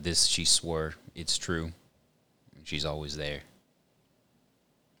 And this, she swore it's true. She's always there.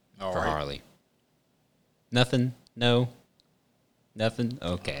 All for right. Harley. Nothing? No? Nothing?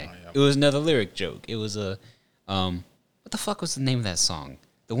 Okay. Yeah. It was another lyric joke. It was a, what the fuck was the name of that song?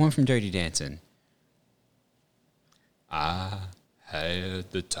 The one from Dirty Dancing. I had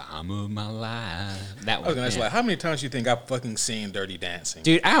the time of my life. That one. I was gonna ask, how many times do you think I've fucking seen Dirty Dancing?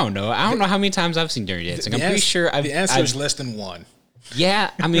 Dude, I don't know. I don't know how many times I've seen Dirty Dancing. I'm pretty sure the answer is less than one.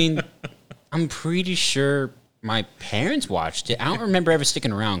 Yeah, I mean, I'm pretty sure my parents watched it. I don't remember ever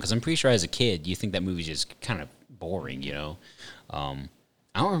sticking around because I'm pretty sure as a kid, you think that movie just kind of boring, you know. I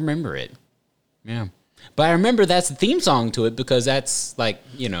don't remember it. Yeah. But I remember that's the theme song to it because that's like,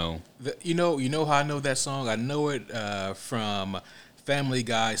 you know. You know how I know that song? I know it from Family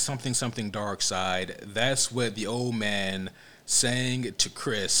Guy, Something Dark Side. That's what the old man sang to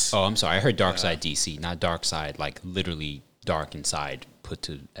Chris. Oh, I'm sorry. I heard Dark Side DC, not Dark Side, like literally dark inside put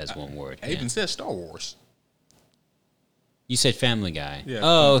to as one word. I even said Star Wars. You said Family Guy. Yeah,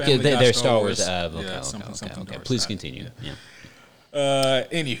 oh, okay. Family Guy, There's Star Star Wars. Wars. Yeah, something Okay. Dark Please Side. continue. Yeah.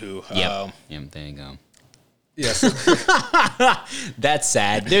 Anywho. Yep. There you go. Yes. That's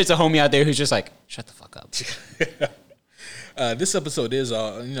sad. There's a homie out there who's just like, shut the fuck up. This episode is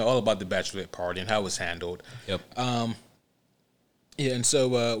all about the bachelorette party and how it's handled. Yep. Yeah, and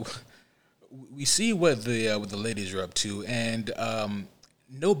so we see what the ladies are up to, and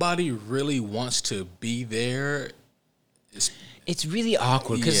nobody really wants to be there. It's really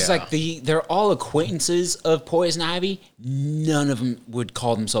awkward because it's Yeah. like they're all acquaintances of Poison Ivy. None of them would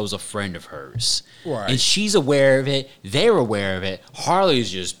call themselves a friend of hers. Right. And she's aware of it. They're aware of it. Harley's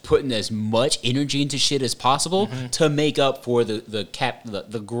just putting as much energy into shit as possible to make up for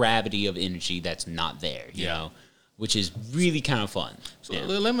the gravity of energy that's not there, you know, which is really kind of fun. So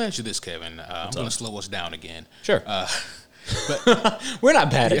let me ask you this, Kevin. I'm going to slow us down again. Sure. But we're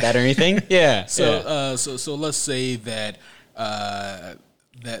not bad at that or anything. Yeah. So let's say that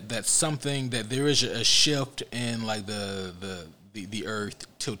that's something that there is a shift in like the Earth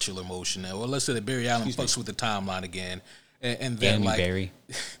titular motion. Well, let's say that Barry Allen fucks with the timeline again, and then like Barry.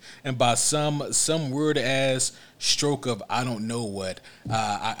 And by some weird ass stroke of I don't know what,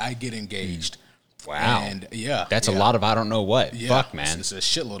 I get engaged. Wow. And yeah, That's a lot of I don't know what. Yeah, Fuck, man. It's a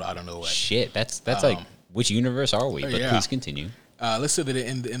shitload. I don't know what. Shit. That's like which universe are we? But yeah. please continue. Let's say that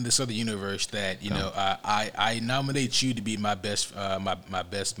in this other universe that I nominate you to be my best my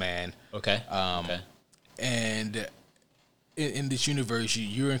best man. Okay. Okay. And in this universe,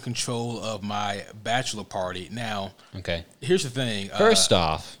 you're in control of my bachelor party. Now, Okay. here's the thing. First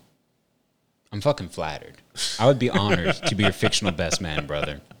off, I'm fucking flattered. I would be honored to be your fictional best man,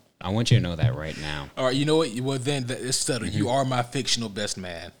 brother. I want you to know that right now. All right, you know what? Well, then it's settled. You are my fictional best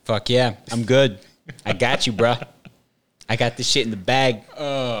man. Fuck yeah, I'm good. I got you, bruh. I got this shit in the bag.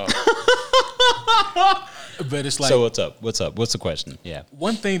 But it's like, So what's up? What's up? What's the question? Yeah.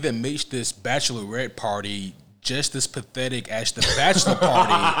 one thing that makes this bachelorette party just as pathetic as the bachelor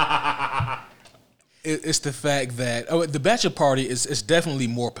party is the fact that the bachelor party is definitely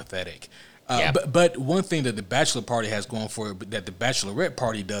more pathetic. Yeah. But one thing that the bachelor party has going for it that the bachelorette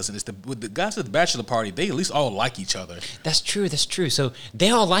party doesn't is with the guys at the bachelor party, they at least all like each other. That's true. That's true. So they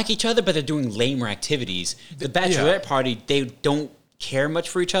all like each other, but they're doing lamer activities. The bachelorette party, they don't care much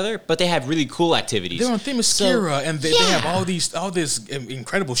for each other, but they have really cool activities. They're on Themyscira, and they have all this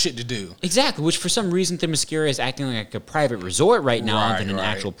incredible shit to do. Exactly, which for some reason Themyscira is acting like a private resort right now than an Right.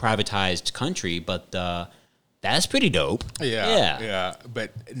 actual privatized country, but that's pretty dope. Yeah.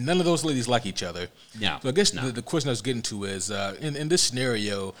 But none of those ladies like each other. No, So I guess no. the question I was getting to is in this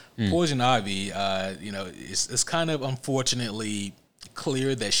scenario, Poison Ivy, it's kind of unfortunately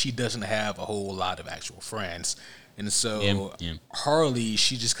clear that she doesn't have a whole lot of actual friends. And so Harley,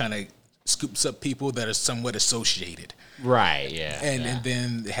 she just kind of scoops up people that are somewhat associated. Right, yeah. And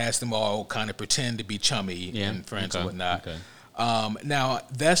then has them all kind of pretend to be chummy and friends and whatnot. Okay. Now,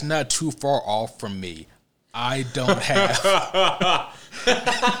 that's not too far off from me. I don't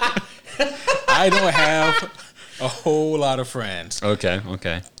have a whole lot of friends. Okay.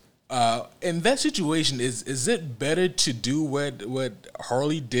 In that situation, is it better to do what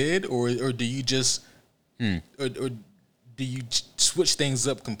Harley did, or do you just or do you switch things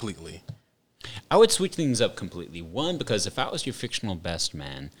up completely? I would switch things up completely. One, because if I was your fictional best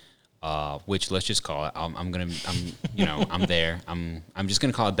man, which let's just call it, I'm there. I'm just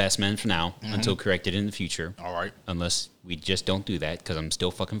gonna call it best man for now until corrected in the future. All right. Unless we just don't do that, because I'm still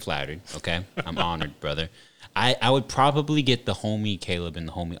fucking flattered. Okay, I'm honored, brother. I would probably get the homie Caleb and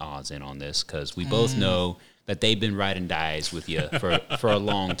the homie Oz in on this, because we both know that they've been riding dies with you for a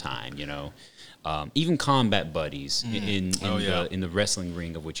long time. You know, even combat buddies in the wrestling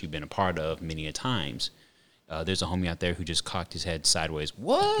ring of which you've been a part of many a times. There's a homie out there who just cocked his head sideways.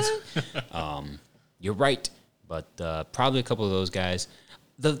 What? You're right, but probably a couple of those guys.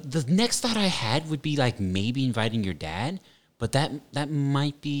 The next thought I had would be like maybe inviting your dad, but that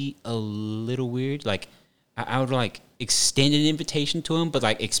might be a little weird. Like I would like extend an invitation to him, but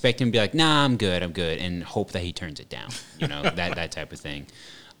like expect him to be like, nah, I'm good, and hope that he turns it down. You know, that type of thing.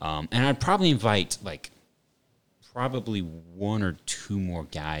 And I'd probably invite like probably one or two more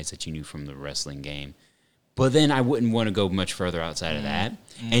guys that you knew from the wrestling game. But then I wouldn't want to go much further outside of that.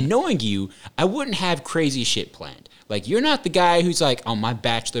 And knowing you, I wouldn't have crazy shit planned. Like, you're not the guy who's like, on my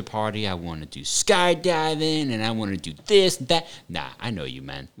bachelor party, I want to do skydiving, and I want to do this, that. Nah, I know you,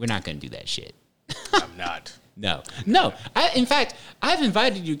 man. We're not going to do that shit. I'm not. No. In fact, I've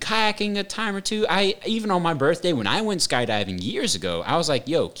invited you kayaking a time or two. Even on my birthday, when I went skydiving years ago, I was like,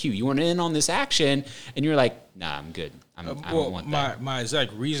 yo, Q, you want in on this action? And you're like, nah, I'm good. I don't want that. My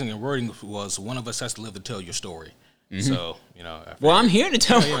exact reason and wording was one of us has to live to tell your story. So, Well, I'm here to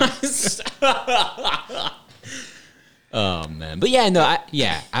tell my story. Oh, man. But yeah, no,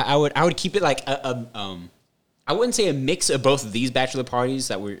 I would keep it like I wouldn't say a mix of both of these bachelor parties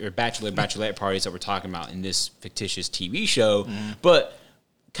or bachelorette parties that we're talking about in this fictitious TV show, but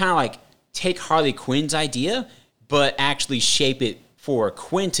kind of like take Harley Quinn's idea, but actually shape it for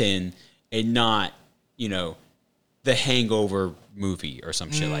Quentin and not, the Hangover movie or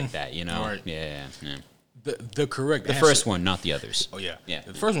some shit like that, Right. Yeah. The correct The answer, first one, not the others. Oh, yeah. Yeah.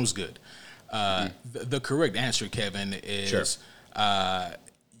 The first one was good. The correct answer, Kevin, is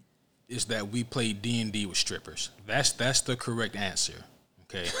is that we play D&D with strippers. That's the correct answer.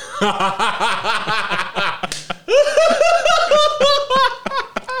 Okay.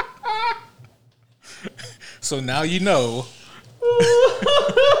 So now you know.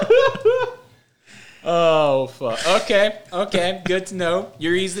 Oh, fuck. Okay. Good to know.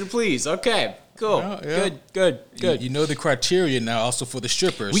 You're easy to please. Okay. Cool. Yeah. Good. You know the criteria now also for the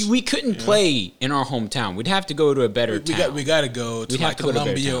strippers. We couldn't play in our hometown. We'd have to go to a better town. We got to go to like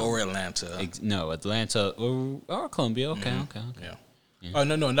Columbia or Atlanta. No, Atlanta or Columbia. Okay. Yeah. Oh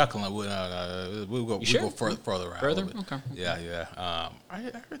no, not Columbia. We'll go further out. Further? Okay. Yeah. I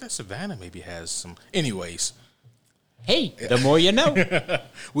heard that Savannah maybe has some. Anyways. Hey, the more you know.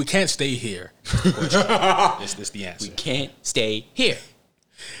 We can't stay here. That's the answer. We can't stay here.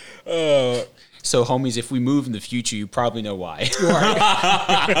 So, homies, if we move in the future, you probably know why.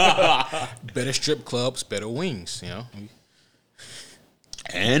 Right. Better strip clubs, better wings,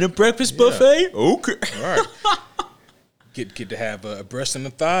 And a breakfast buffet? Okay. All right. Get to have a breast and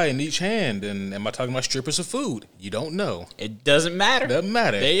a thigh in each hand. And am I talking about strippers or food? You don't know. It doesn't matter. Doesn't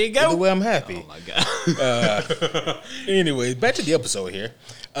matter. There you go. Either way, I'm happy. Oh, my God. Anyway, back to the episode here.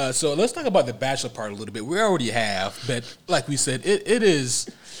 So let's talk about the bachelor part a little bit. We already have, but like we said, it is...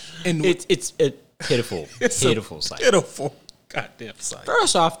 It's a pitiful, pitiful sight. Pitiful goddamn sight.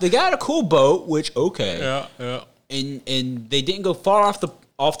 First off, they got a cool boat, which, okay. Yeah. And they didn't go far off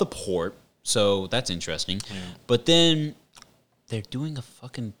the port, so that's interesting. Yeah. But then... they're doing a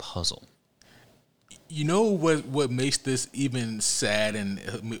fucking puzzle. You know what makes this even sad and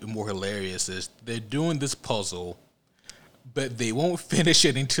more hilarious is they're doing this puzzle, but they won't finish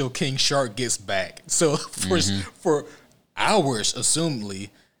it until King Shark gets back. So for hours,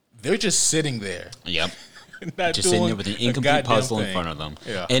 assumedly, they're just sitting there. Yep. Just sitting there with an incomplete puzzle in front of them.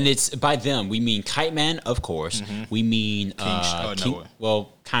 Yeah. And it's by them, we mean Kite Man, of course. We mean King Shark.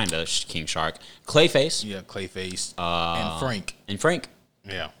 Clayface. Yeah, Clayface. And Frank.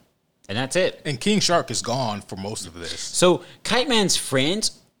 Yeah. And that's it. And King Shark is gone for most of this. So Kite Man's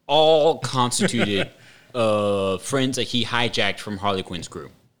friends all constituted friends that he hijacked from Harley Quinn's crew.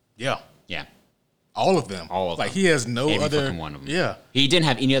 Yeah. Yeah. All of them. Like, he has no Every other... fucking one of them. Yeah. He didn't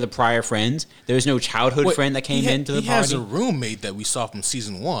have any other prior friends. There was no childhood friend that came into the party. He has a roommate that we saw from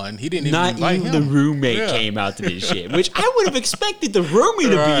season 1. He didn't Not even invite even him. the roommate came out to this shit, which I would have expected the roomie to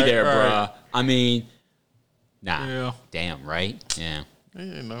be there, bruh. I mean, nah. Yeah. Damn, right? Yeah.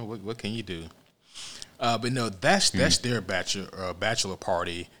 What can you do? But no, that's their bachelor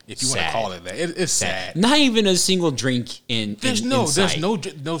party, if you want to call it that. It's sad. Not even a single drink in There's no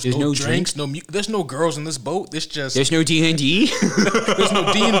drinks, there's no girls in this boat. It's just there's no D&D. There's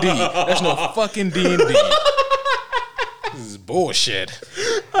no D&D. There's no fucking D&D. This is bullshit.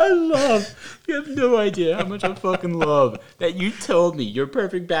 You have no idea how much I fucking love that you told me your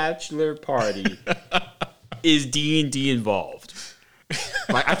perfect bachelor party is D&D involved.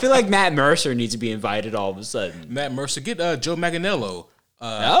 Like, I feel like Matt Mercer needs to be invited all of a sudden. Matt Mercer, get Joe Manganiello.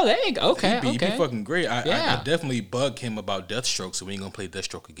 There you go. Okay, he'd be fucking great. I definitely bug him about Deathstroke, so we ain't gonna play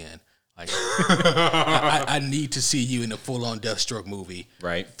Deathstroke again. Like, I need to see you in a full-on Deathstroke movie.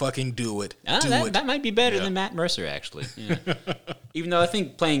 Right. Fucking do it. That might be better than Matt Mercer, actually. Yeah. Even though I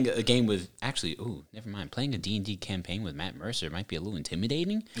think playing a game with... Actually, never mind. Playing a D&D campaign with Matt Mercer might be a little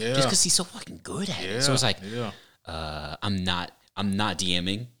intimidating. Yeah. Just because he's so fucking good at it. So it's like, I'm not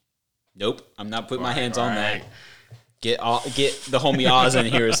DMing. Nope. I'm not putting my hands on that. Get the homie Oz in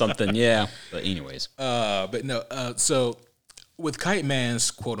here or something. Yeah. But anyways. But no. So with Kite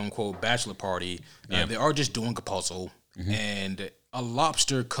Man's quote unquote bachelor party, they are just doing a puzzle. and a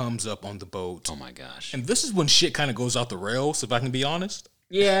lobster comes up on the boat. Oh my gosh! And this is when shit kind of goes off the rails, if I can be honest.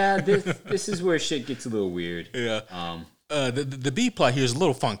 Yeah, this is where shit gets a little weird. Yeah. The B plot here is a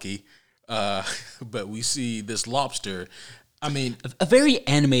little funky, but we see this lobster. I mean, a very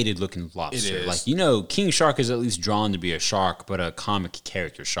animated looking lobster. It is. Like, King Shark is at least drawn to be a shark, but a comic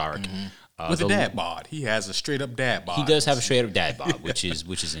character shark. with a dad bod. He has a straight up dad bod. He does have a straight up dad bod, which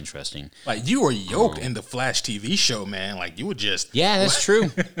is interesting. Like, you were yoked in the Flash TV show, man. Like, you were just... Yeah, that's true.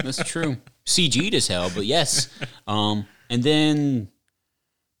 That's true. CG'd as hell, but yes. And then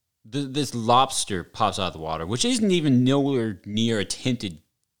this lobster pops out of the water, which isn't even nowhere near attempted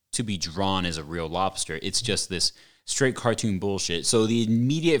to be drawn as a real lobster. It's just this straight cartoon bullshit. So the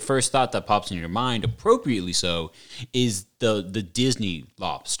immediate first thought that pops in your mind, appropriately so, is the Disney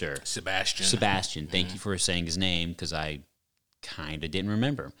lobster. Sebastian. Thank you for saying his name, because I kind of didn't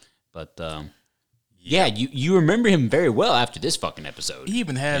remember. But yeah, you remember him very well after this fucking episode. He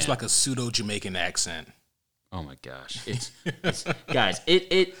even has like a pseudo Jamaican accent. Oh my gosh. It's guys,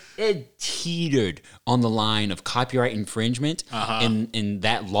 it teetered on the line of copyright infringement in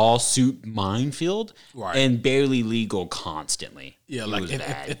that lawsuit minefield, right, and barely legal constantly. Yeah, like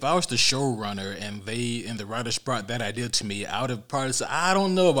if I was the showrunner and the writers brought that idea to me, I would have probably said, I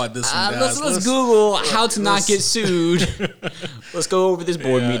don't know about this one, guys. Let's Google how to not get sued. Let's go over this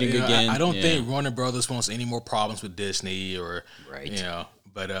board meeting again. I don't think Warner Brothers wants any more problems with Disney or right.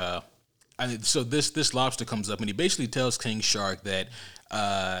 But so this lobster comes up and he basically tells King Shark that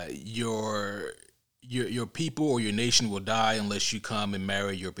your people or your nation will die unless you come and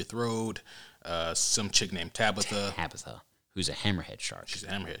marry your betrothed, some chick named Tabitha. Who's a hammerhead shark. She's a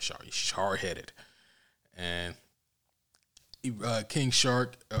hammerhead shark. She's hard-headed. And King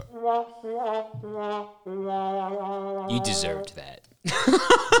Shark... you deserved that.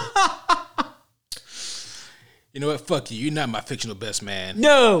 You know what? Fuck you. You're not my fictional best man.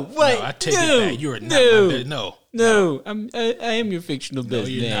 No, wait. No, I take it back. You are not my best. No. I am your fictional best man. No,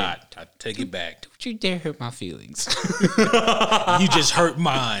 you're not. I take it back. Don't you dare hurt my feelings. You just hurt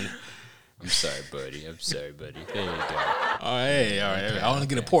mine. I'm sorry, buddy. There you go. All right. I want to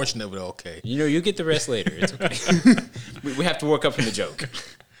get a portion of it, okay. You'll get the rest later. It's okay. we have to work up from the joke.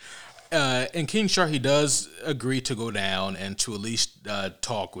 And King Shark, he does agree to go down and to at least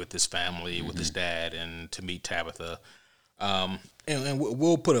talk with his family, with his dad, and to meet Tabitha. And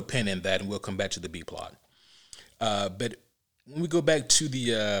we'll put a pin in that, and we'll come back to the B plot. But when we go back to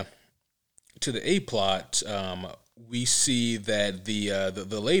the A plot, we see that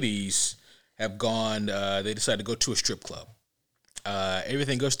the ladies have gone. They decided to go to a strip club.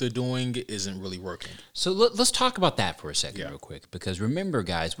 Everything else they're doing isn't really working. So let's talk about that for a second real quick, because remember,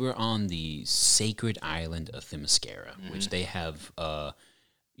 guys, we're on the sacred island of Themyscira, which they have,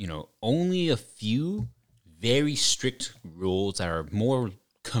 only a few very strict rules that are more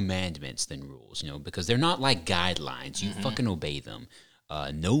commandments than rules, because they're not like guidelines. You fucking obey them.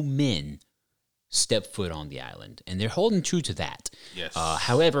 No men step foot on the island, and they're holding true to that. Yes.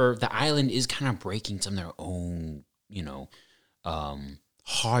 However, the island is kind of breaking some of their own,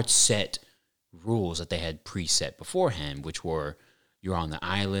 hard set rules that they had preset beforehand, which were, you're on the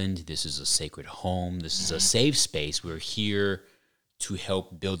island, this is a sacred home, this is a safe space, we're here to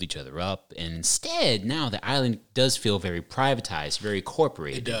help build each other up. And instead, now the island does feel very privatized, very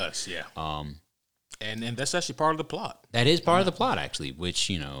corporated. It does, yeah. And that's actually part of the plot. That is part of the plot, actually, which,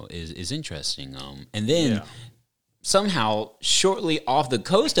 is interesting. And then somehow, shortly off the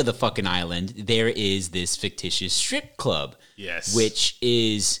coast of the fucking island, there is this fictitious strip club. Yes. Which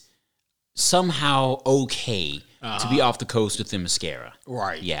is somehow okay to be off the coast of Themyscira.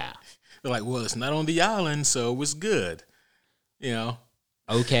 Right. Yeah. They're like, well, it's not on the island, so it was good.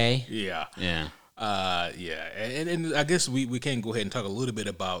 Okay. Yeah. Yeah. And I guess we can go ahead and talk a little bit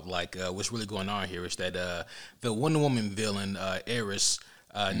about like what's really going on here is that the Wonder Woman villain Ares,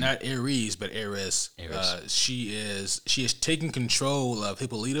 not Ares but Ares. She is taking control of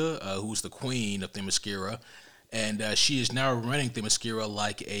Hippolyta, who's the queen of Themyscira, and she is now running Themyscira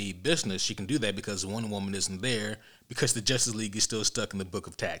like a business. She can do that because Wonder Woman isn't there, because the Justice League is still stuck in the Book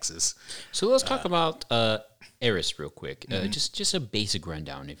of Taxes. So let's talk about Ares real quick. Just a basic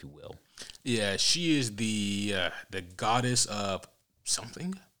rundown, if you will. Yeah, she is the goddess of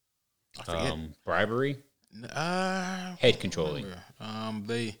something. I forget. Bribery. Head controlling.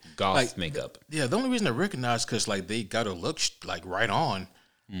 Goth makeup. Yeah, the only reason I recognize because like they got her look like right on,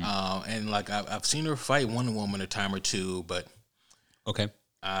 and like I've seen her fight Wonder Woman a time or two, but okay,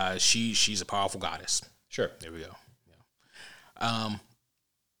 she's a powerful goddess. Sure, there we go. Yeah.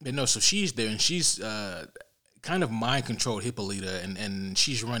 But no, so she's there and she's kind of mind controlled Hippolyta, and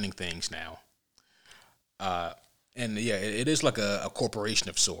she's running things now. And yeah, it is like a corporation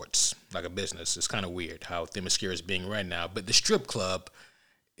of sorts, like a business. It's kind of weird how Themyscira is being run now. But the strip club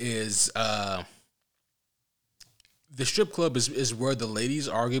is where the ladies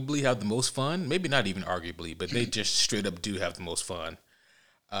arguably have the most fun. Maybe not even arguably, but they just straight up do have the most fun.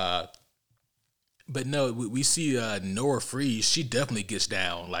 But no, we see Nora Freeze. She definitely gets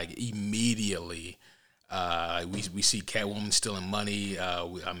down like immediately. We see Catwoman stealing money.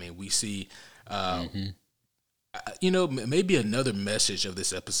 We see. Maybe another message of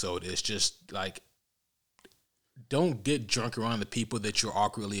this episode is just like, don't get drunk around the people that you're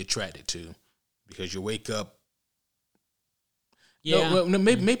awkwardly attracted to, because you wake up. Yeah. No,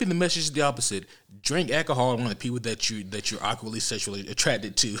 maybe the message is the opposite. Drink alcohol around the people that you're awkwardly sexually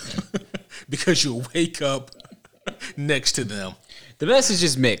attracted to, because you'll wake up next to them. The message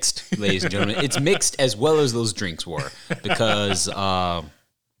is mixed, ladies and gentlemen. It's mixed as well as those drinks were, because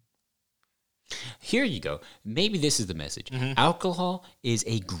here you go. Maybe this is the message. Mm-hmm. Alcohol is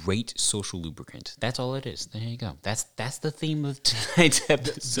a great social lubricant. That's all it is. There you go. That's the theme of tonight's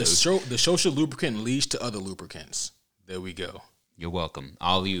episode. The social lubricant leads to other lubricants. There we go. You're welcome.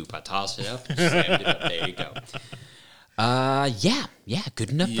 Alley-oop. I tossed it up and slammed it up. There you go. Yeah.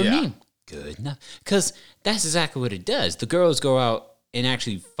 Good enough for me. Good enough. Because that's exactly what it does. The girls go out and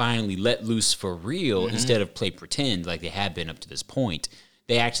actually finally let loose for real, instead of play pretend like they have been up to this point.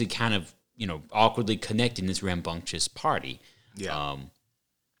 They actually kind of, awkwardly connect in this rambunctious party. Yeah.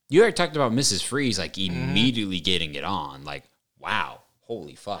 You already talked about Mrs. Freeze, like, immediately getting it on. Like, wow.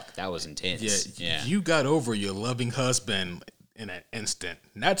 Holy fuck. That was intense. Yeah. You got over your loving husband in an instant.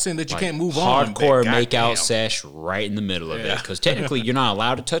 Not saying that you can't move on. Hardcore make-out sesh right in the middle of it. Because technically, you're not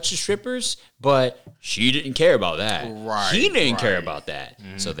allowed to touch the strippers, but she didn't care about that. Right. He didn't care about that.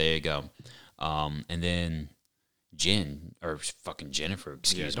 So there you go. And then Jen, or fucking Jennifer,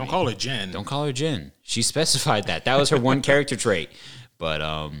 excuse me. Don't call her Jen. Don't call her Jen. She specified that. That was her one character trait.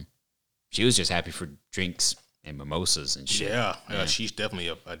 But she was just happy for drinks and mimosas and shit. Yeah. She's definitely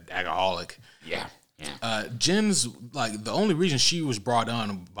a alcoholic. Yeah. Jen's, like, the only reason she was brought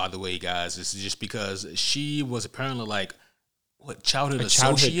on, by the way, guys, is just because she was apparently like, childhood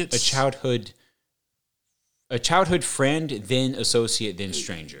associates? A childhood friend, then associate, then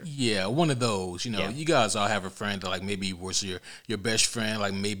stranger. Yeah, one of those. You guys all have a friend that, like, maybe was your best friend,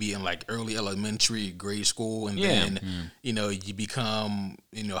 like, maybe in, like, early elementary, grade school, and then, you become,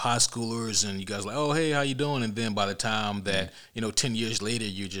 high schoolers, and you guys are like, oh, hey, how you doing? And then by the time that, 10 years later,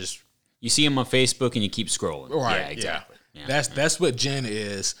 you see him on Facebook and you keep scrolling. Right. Yeah, exactly. Yeah. That's what Jen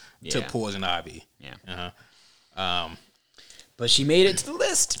is to Poison Ivy. Yeah. But she made it to the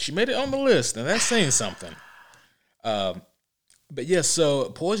list. She made it on the list, and that's saying something. But yeah, so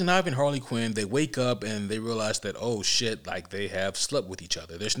Poison Ivy and Harley Quinn, they wake up and they realize that, oh shit, like, they have slept with each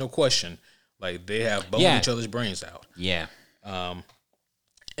other. There's no question. Like, they have boned each other's brains out. Yeah.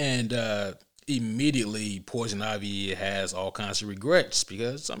 And immediately Poison Ivy has all kinds of regrets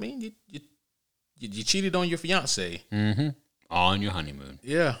because, I mean, you cheated on your fiance. Mm-hmm. On your honeymoon.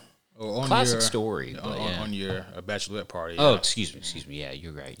 Yeah. Or on classic story. On your bachelorette party. Oh, excuse me. Yeah,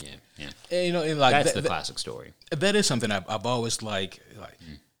 you're right. Yeah. And, and like that's the classic story. That is something I've always like.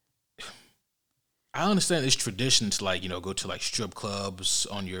 I understand it's tradition to, like, go to, like, strip clubs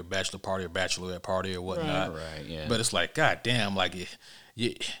on your bachelor party or bachelorette party or whatnot. Right. Yeah. But it's like, god damn, like,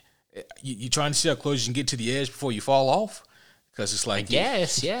 you trying to see how close you can get to the edge before you fall off, because it's like,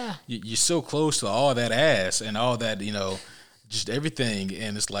 you're so close to all that ass and all that, just everything,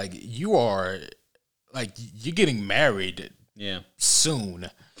 and it's like you're getting married soon,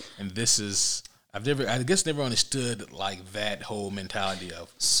 and this is I guess never understood, like, that whole mentality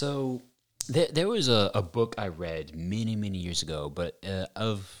of. So there was a book I read many years ago, but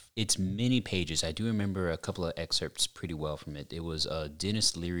of its many pages, I do remember a couple of excerpts pretty well from it. It was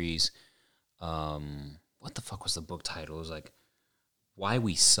Dennis Leary's what the fuck was the book title? It was like Why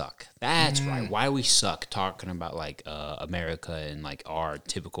We Suck. That's right. Why We Suck, talking about, like, America and, like, our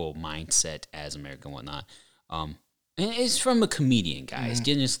typical mindset as America and whatnot. And it's from a comedian, guys,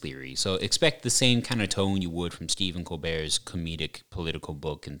 Dennis Leary. So expect the same kind of tone you would from Stephen Colbert's comedic political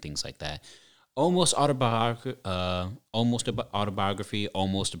book and things like that. Almost autobiography,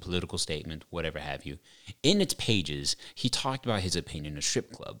 almost a political statement, whatever have you. In its pages, he talked about his opinion of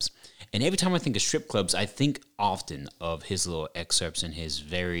strip clubs. And every time I think of strip clubs, I think often of his little excerpts and his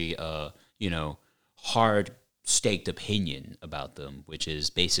very, hard-staked opinion about them, which is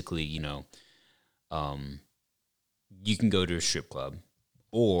basically, you can go to a strip club,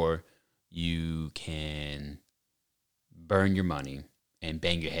 or you can burn your money and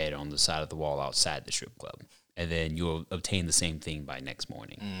bang your head on the side of the wall outside the strip club. and then you'll obtain the same thing by next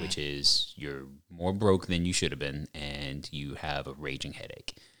morning, which is you're more broke than you should have been, and you have a raging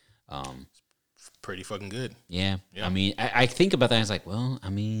headache. Pretty fucking good. Yeah. I mean, I think about that, and it's like, well, I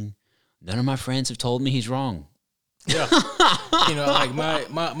mean, none of my friends have told me he's wrong. Yeah. Like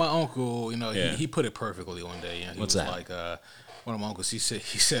my uncle, he put it perfectly one day. He What's was that? like, one of my uncles, he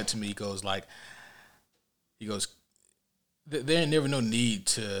said to me, he goes, there ain't never no need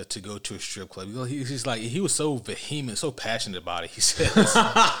to go to a strip club. He's like, he was so vehement, so passionate about it. He says,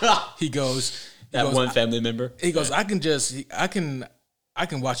 one family member. He goes, I can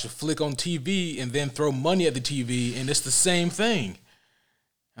watch a flick on TV and then throw money at the TV, and it's the same thing.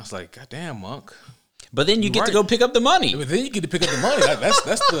 I was like, God damn, Monk. But then you get to go pick up the money. But then you get to pick up the money.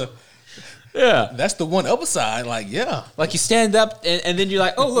 That's the one upside. Like, yeah. Like you stand up and then you're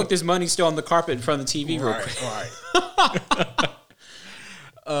like, oh, look, there's money still on the carpet in front of the TV. Right.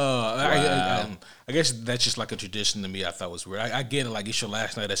 I guess that's just like a tradition to me. I thought was weird. I get it. Like, it's your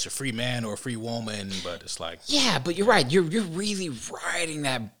last night as a free man or a free woman, but it's like, yeah, but you're right. You're really riding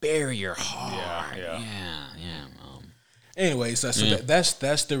that barrier hard. Yeah. Anyways, so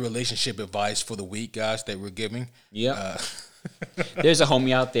that's the relationship advice for the week, guys, that we're giving. Yeah. There's a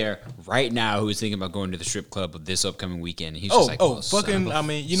homie out there right now who is thinking about going to the strip club this upcoming weekend. He's just like, fucking, I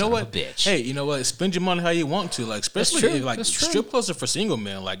mean, you know what? Bitch. Hey, you know what? Spend your money how you want to. Like, especially if, like, That's true. strip clubs are for single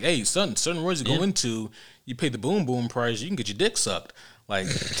men. Like, hey, certain words you go into, you pay the boom boom price, you can get your dick sucked. Like,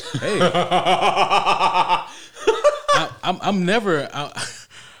 hey,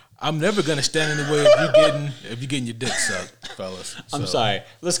 I'm never gonna stand in the way if you're getting your dick sucked, fellas. So. I'm sorry.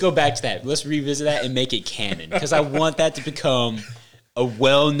 Let's go back to that. Let's revisit that and make it canon, because I want that to become a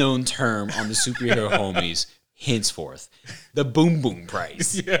well-known term on the superhero homies henceforth. The boom boom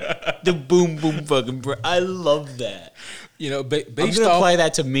price. Yeah. The boom boom fucking price. I love that. I'm gonna apply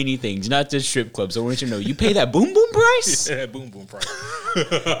that to many things, not just strip clubs. I want you to know, you pay that boom boom price. Yeah, boom boom price.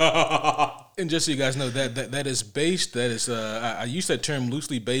 And just so you guys know, that is based. That is, I use that term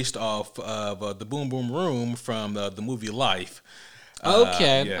loosely based off of the Boom Boom Room from the movie Life.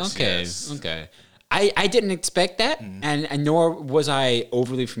 Okay. I didn't expect that, Mm-hmm. and nor was I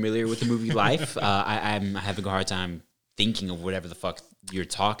overly familiar with the movie Life. I'm having a hard time thinking of whatever the fuck you're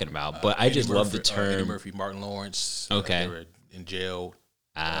talking about, but I just love the term. Eddie Murphy, Martin Lawrence. Okay. They were in jail.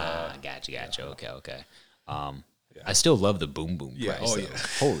 Gotcha. Okay. I still love the boom boom price. Oh, though. yeah.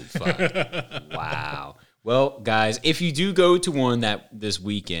 Holy fuck. Wow. Well, guys, if you do go to one this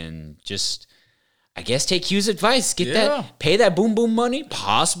weekend, just, I guess, take Hugh's advice. Pay that boom boom money,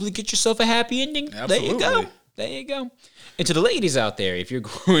 possibly get yourself a happy ending. Absolutely. There you go. And to the ladies out there, if you're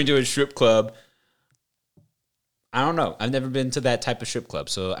going to a strip club, I don't know. I've never been to that type of strip club,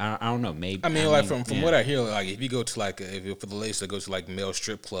 so I don't know. Maybe. I mean, from what I hear, like, if you go to for the ladies that go to like male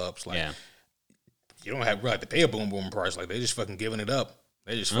strip clubs, like, you don't have to pay a boom boom price. Like, they're just fucking giving it up.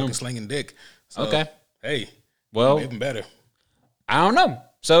 They're just fucking slinging dick. So, okay. Hey, well, even better. I don't know.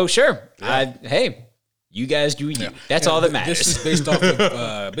 So sure. Yeah. Hey, you guys do you. That's all that matters. This is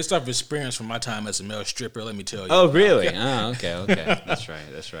based off of experience from my time as a male stripper. Let me tell you. Oh, really? Oh, okay.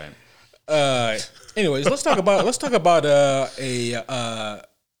 That's right. Anyways, let's talk about a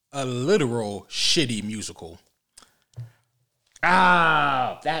literal shitty musical.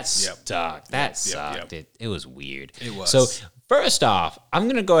 That sucked. That sucked. It was weird. It was. So first off, I'm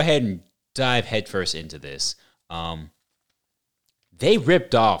gonna go ahead and dive headfirst into this. They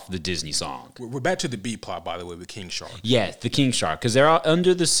ripped off the Disney song. We're back to the B plot, by the way, with King Shark. Yes, the King Shark, because they're out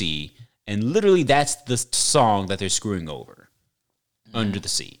under the sea, and literally that's the song that they're screwing over, under the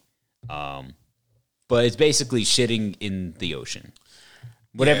sea. But it's basically shitting in the ocean.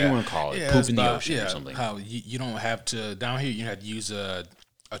 Whatever you want to call it, poop in the ocean or something. How you don't have to, down here, you don't have to use a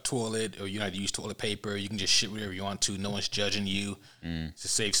toilet, or you don't have to use toilet paper. You can just shit whatever you want to. No one's judging you. It's a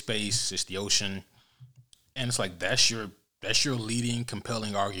safe space. It's the ocean. And it's like, that's your leading,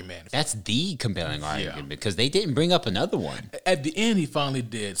 compelling argument. That's the compelling argument, because they didn't bring up another one. At the end, he finally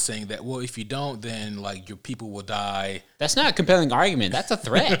did, saying that, well, if you don't, then, like, your people will die. That's not a compelling argument. That's a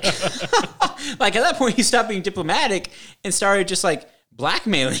threat. Like, at that point, he stopped being diplomatic and started just, like,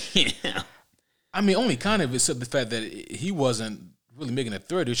 blackmailing him. I mean, only kind of, except the fact that he wasn't really making a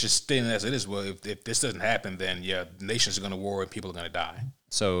threat. It was just stating as it is. Well, if this doesn't happen, then, nations are going to war and people are going to die.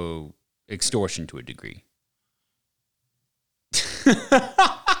 So, extortion to a degree.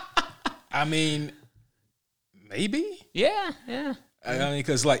 I mean, maybe. Yeah. I mean,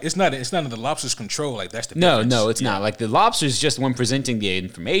 because like it's not in the lobster's control. Like that's the no, difference. it's not. Like the lobster's just one presenting the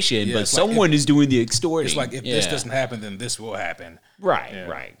information, but someone is doing the extorting. It's like if this doesn't happen, then this will happen.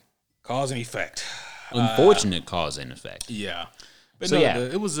 Right. Cause and effect. Unfortunate cause and effect. Yeah, but so,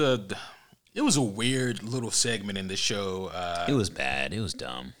 it was It was a weird little segment in the show. It was bad. It was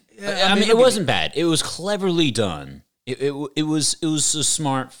dumb. Yeah, I mean, it wasn't bad. It was cleverly done. It was a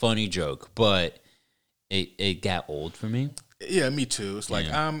smart, funny joke, but it got old for me. Yeah, me too. It's like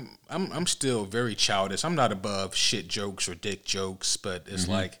I'm still very childish. I'm not above shit jokes or dick jokes, but it's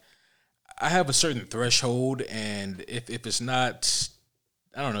like I have a certain threshold, and if it's not,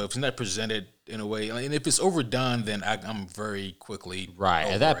 I don't know, if it's not presented in a way, and if it's overdone, then I'm very quickly right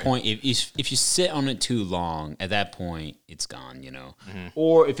over at that it. point. If you sit on it too long, at that point it's gone, you know.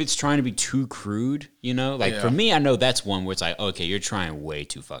 Or if it's trying to be too crude, you know. Like for me, I know that's one where it's like, okay, you're trying way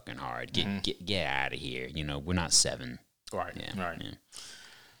too fucking hard. Get out of here. You know, we're not 7. Right, Yeah, right.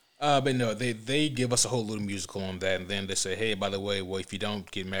 yeah. But no, they give us a whole little musical on that, and then they say, hey, by the way, well, if you don't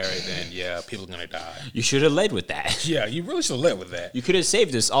get married, then yeah, people are gonna die. You should have led with that. Yeah, you really should have led with that. You could have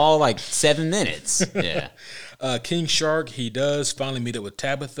saved us all like 7 minutes. Yeah. King Shark, he does finally meet up with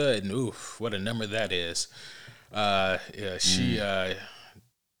Tabitha, and oof, what a number that is. Yeah, she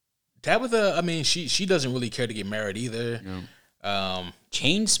Tabitha, I mean, she doesn't really care to get married either. No.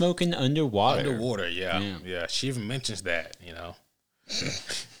 Chain smoking underwater. Underwater, yeah. She even mentions that, you know.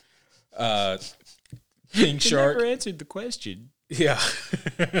 King Shark never answered the question. Yeah.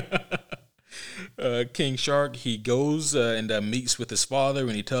 King Shark, he goes and meets with his father,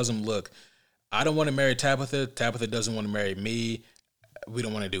 and he tells him, look, I don't want to marry Tabitha. Tabitha doesn't want to marry me. We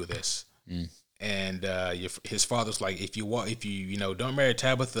don't want to do this. And his father's like, if you don't marry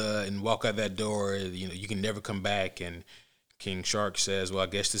Tabitha and walk out that door, you know, you can never come back. And King Shark says, well, I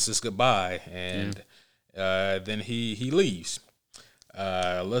guess this is goodbye. And then he leaves.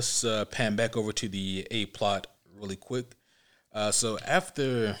 Let's pan back over to the A plot really quick. So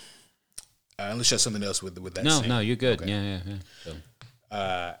after, unless you have something else with that scene. No, you're good. Okay. Yeah.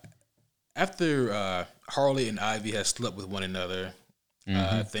 So. After Harley and Ivy have slept with one another,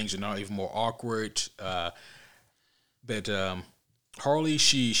 things are now even more awkward. But Harley,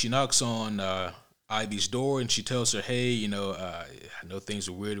 she knocks on Ivy's door, and she tells her, hey, you know, I know things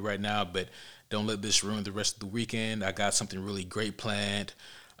are weird right now, but don't let this ruin the rest of the weekend. I got something really great planned.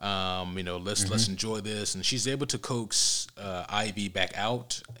 You know, let's enjoy this. And she's able to coax Ivy back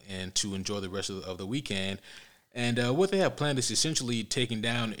out and to enjoy the rest of the weekend. And what they have planned is essentially taking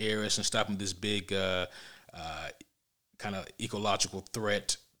down Eris and stopping this big kind of ecological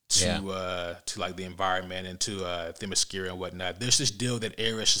threat to like the environment and to Themyscira and whatnot. There's this deal that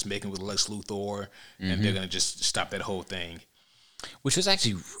Eris is making with Lex Luthor, and they're gonna just stop that whole thing. Which was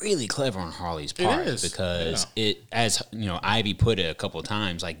actually really clever on Harley's part, because it, as you know, Ivy put it a couple of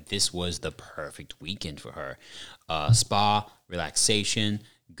times, like this was the perfect weekend for her. Spa, relaxation,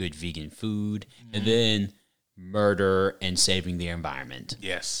 good vegan food, and then murder and saving the environment.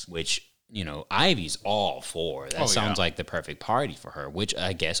 Yes. Which, you know, Ivy's all for. That sounds like the perfect party for her, which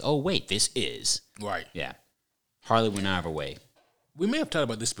I guess, oh wait, this is. Right. Yeah. Harley went out of her way. We may have talked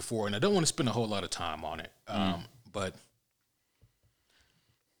about this before, and I don't want to spend a whole lot of time on it. But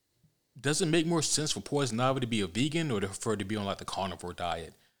does it make more sense for Poison Ivy to be a vegan or for her to be on like the carnivore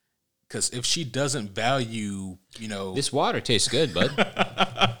diet? Because if she doesn't value, you know, this water tastes good, bud.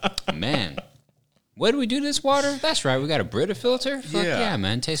 Man, what do we do to this water? That's right, we got a Brita filter. Fuck yeah,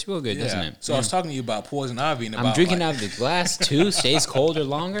 man, it tastes real good, doesn't it? So I was talking to you about Poison Ivy, and I'm drinking out of the glass too. Stays colder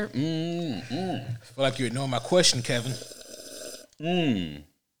longer. I feel like you're ignoring my question, Kevin.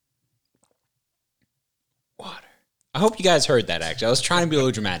 Water. I hope you guys heard that, actually. I was trying to be a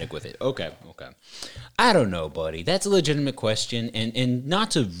little dramatic with it. Okay. I don't know, buddy. That's a legitimate question. And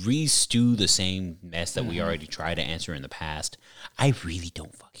not to re-stew the same mess that we already tried to answer in the past, I really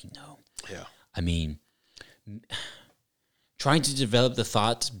don't fucking know. Yeah. I mean, trying to develop the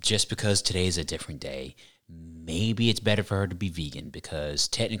thought just because today is a different day, maybe it's better for her to be vegan because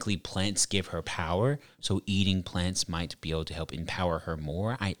technically plants give her power, so eating plants might be able to help empower her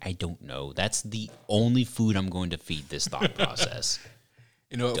more. I don't know. That's the only food I'm going to feed this thought process.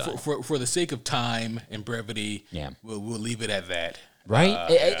 You know, for the sake of time and brevity, we'll leave it at that. Right?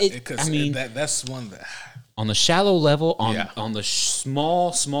 I mean, that's one that... On the shallow level, on the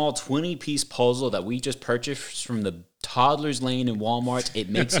small 20-piece puzzle that we just purchased from the toddler's lane in Walmart, it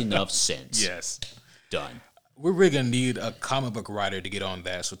makes enough sense. Yes. Done. We're really going to need a comic book writer to get on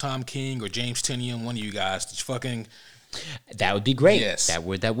that. So Tom King or James Tynion, one of you guys, just fucking... That would be great. Yes. That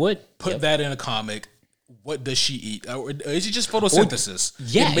would. Put that in a comic. What does she eat? Or is it just photosynthesis?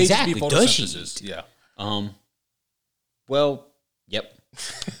 Yeah, exactly. Does she eat? Yeah. Well, yep.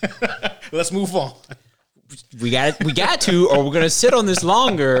 Let's move on. we got to, or we're gonna sit on this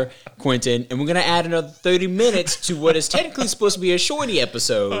longer, Quentin, and we're gonna add another 30 minutes to what is technically supposed to be a shorty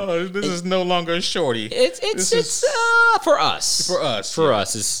episode. Oh, this is no longer a shorty. It's for us. For us. For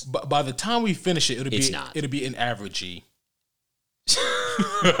us. It's, by the time we finish it, it'll be an averagey.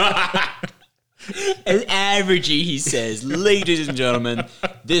 An averagey, he says. Ladies and gentlemen,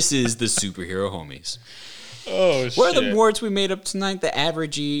 this is the superhero homies. Oh, shit. What are the words we made up tonight? The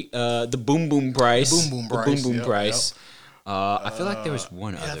averagey, the boom boom price. The boom boom price. I feel like there was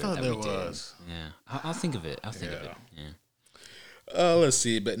one other. I thought that there we was. Did. Yeah, I'll think of it. Of it. Yeah. Let's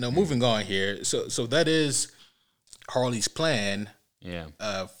see, but no, moving on here. So that is Harley's plan.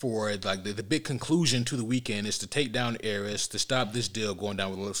 Yeah. For like the big conclusion to the weekend is to take down Eris, to stop this deal going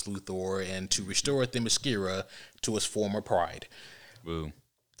down with Lex Luthor, and to restore Themyscira to its former pride. Woo.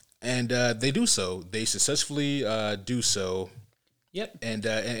 And they do so. They successfully do so. Yep. And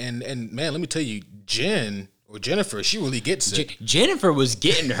man, let me tell you, Jennifer, she really gets it. Jennifer was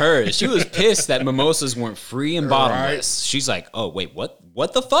getting hers. She was pissed that mimosas weren't free and bottomless. Right. She's like, "Oh wait, what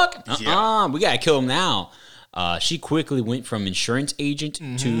the fuck? We gotta kill him now." She quickly went from insurance agent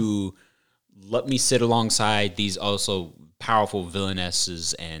to let me sit alongside these also powerful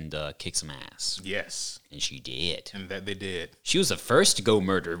villainesses and kick some ass. Yes. And she did. And that they did. She was the first to go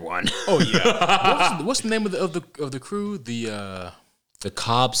murder one. Oh yeah. What's the name of the crew? The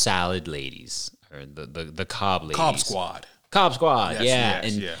Cobb Salad Ladies. Or the Cobb Ladies. Cobb Squad. Cobb Squad,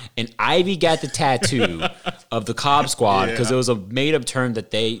 and Ivy got the tattoo of the Cobb Squad because it was a made up term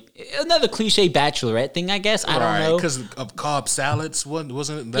that another cliche bachelorette thing, I guess. I don't know, because of Cobb salads,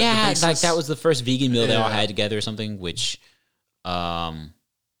 wasn't that? Yeah, the basis? like that was the first vegan meal they all had together or something. Which, I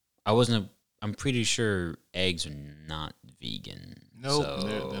wasn't. I'm pretty sure eggs are not vegan.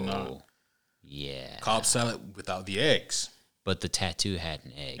 No, they're not. Yeah, Cobb salad without the eggs. But the tattoo had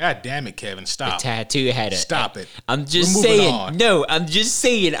an egg. God damn it, Kevin! Stop. The tattoo had Stop it. I'm just saying. On. No, I'm just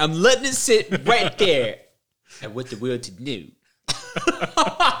saying. I'm letting it sit right there. And what the world to do.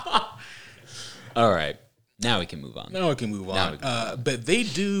 All right. Now we can move on. But they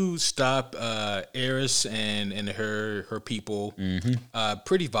do stop Eris and her people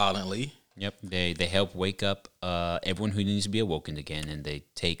pretty violently. Yep, they help wake up everyone who needs to be awoken again, and they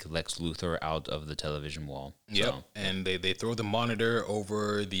take Lex Luthor out of the television wall. Yep, so. And they throw the monitor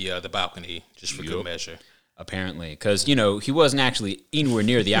over the balcony just for good measure. Apparently, because he wasn't actually anywhere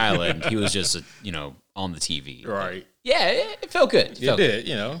near the island; he was just on the TV. Right? Yeah, it felt good. It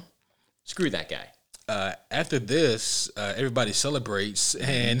did. Screw that guy. After this, everybody celebrates,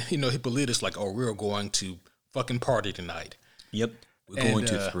 and Hippolyta's like, "Oh, we're going to fucking party tonight." Yep. We're going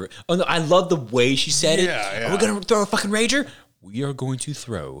to throw. Oh no! I love the way she said it. Yeah. Are we gonna throw a fucking rager? We are going to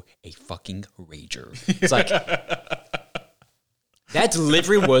throw a fucking rager. It's like that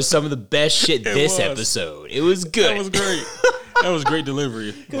delivery was some of the best shit this episode. It was good. That was great. That was great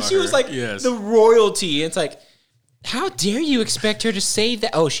delivery. Because she was like the royalty. And it's like, how dare you expect her to say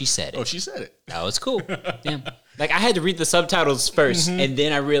that? Oh, she said it. Oh, she said it. That was cool. Damn. Like I had to read the subtitles first, and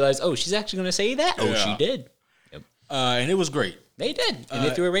then I realized, oh, she's actually gonna say that. Oh, she did. Yep. And it was great. They did, and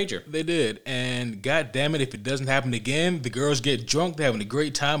they threw a rager. They did, and god damn it, if it doesn't happen again, the girls get drunk, they're having a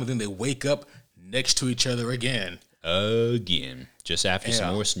great time, and then they wake up next to each other again. Just after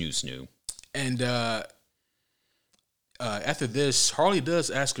some more snoo. And after this, Harley does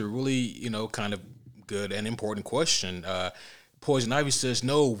ask a really, kind of good and important question. Poison Ivy says,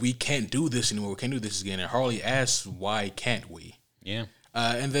 "No, we can't do this anymore. We can't do this again." And Harley asks, "Why can't we?" Yeah.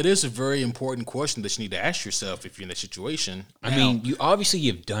 And that is a very important question that you need to ask yourself if you're in that situation. I mean,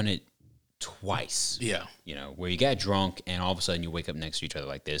 you've done it twice. Yeah. Where you got drunk and all of a sudden you wake up next to each other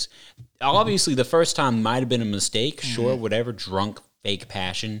like this. Obviously, the first time might have been a mistake. Sure, whatever, drunk, fake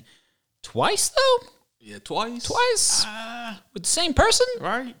passion. Twice, though? Yeah, twice. Twice? With the same person?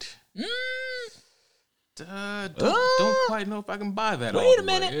 Right. Don't quite know if I can buy that. Wait a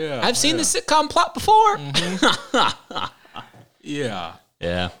minute. Yeah, I've seen the sitcom plot before. Yeah.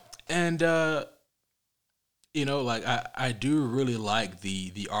 Yeah. And I do really like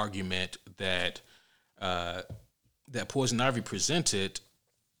the argument that that Poison Ivy presented,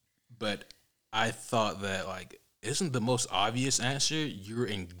 but I thought that isn't the most obvious answer you're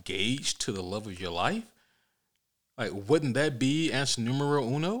engaged to the love of your life? Like, wouldn't that be answer numero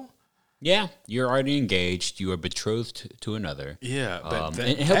uno? Yeah, you're already engaged. You are betrothed to another. Yeah, but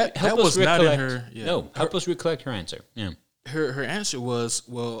help was us not recollect. in her. Yeah. No, help us recollect her answer. Yeah. Her answer was,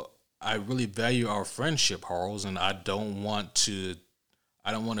 well, I really value our friendship, Harles, and I don't want to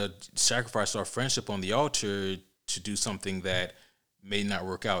sacrifice our friendship on the altar to do something that may not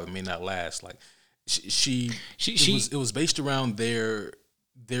work out, it may not last. Like it was based around their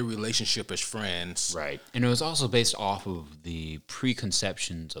their relationship as friends. Right. And it was also based off of the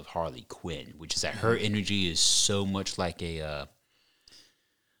preconceptions of Harley Quinn, which is that her energy is so much like a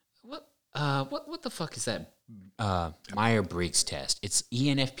what the fuck is that Myers-Briggs test? It's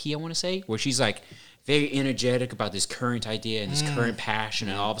ENFP, I want to say, where she's like very energetic about this current idea and this current passion,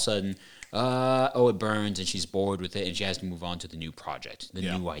 and all of a sudden, it burns, and she's bored with it, and she has to move on to the new project, the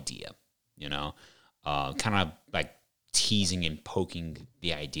new idea, kind of like teasing and poking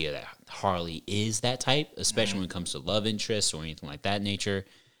the idea that Harley is that type, especially when it comes to love interests or anything like that nature,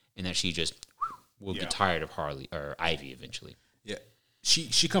 and that she just will get tired of Harley or Ivy eventually. Yeah.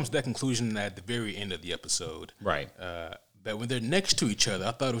 She comes to that conclusion at the very end of the episode. Right. That when they're next to each other,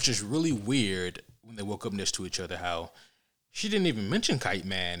 I thought it was just really weird when they woke up next to each other how she didn't even mention Kite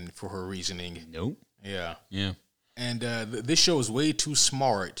Man for her reasoning. Nope. Yeah. Yeah. And this show is way too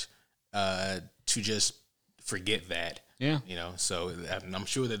smart to just forget that. Yeah. So I'm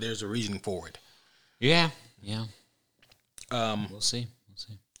sure that there's a reason for it. Yeah. Yeah. We'll see.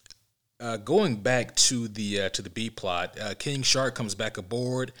 Going back to the B plot, King Shark comes back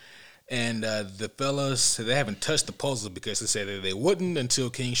aboard, and the fellas, they haven't touched the puzzle because they said that they wouldn't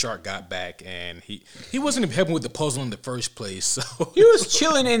until King Shark got back, and he wasn't even helping with the puzzle in the first place. So He was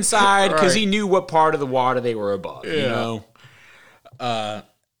chilling inside because he knew what part of the water they were above. Yeah.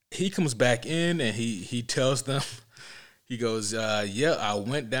 He comes back in and he tells them, he goes, I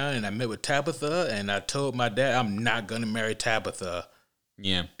went down and I met with Tabitha, and I told my dad I'm not gonna marry Tabitha.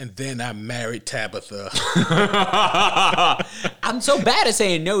 Yeah. And then I married Tabitha. I'm so bad at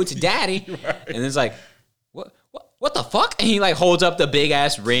saying no to daddy. Right. And it's like, what the fuck? And he like holds up the big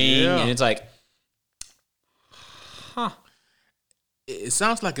ass ring, and it's like, It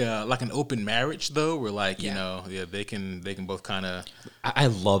sounds like an open marriage though, where like, they can both kind of. I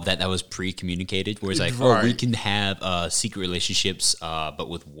love that was pre-communicated, where it's like, we can have secret relationships, but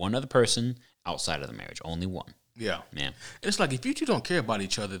with one other person outside of the marriage, only one. Yeah. Man. It's like, if you two don't care about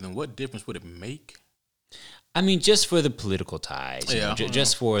each other, then what difference would it make? I mean, just for the political ties,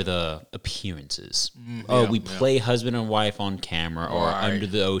 just for the appearances. We play husband and wife on camera or under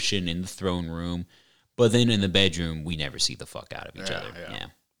the ocean in the throne room, but then in the bedroom, we never see the fuck out of each other.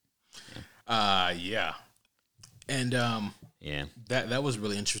 Yeah. And that was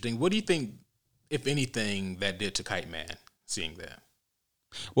really interesting. What do you think, if anything, that did to Kite Man, seeing that?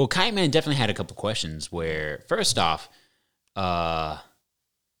 Well, Kite Man definitely had a couple questions where, first off,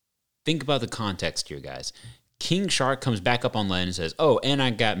 think about the context here, guys. King Shark comes back up on land and says, and I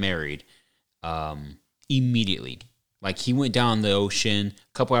got married immediately. Like, he went down the ocean,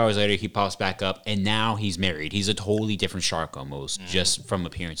 a couple hours later, he pops back up, and now he's married. He's a totally different shark almost, just from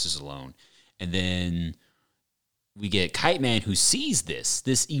appearances alone. And then we get Kite Man, who sees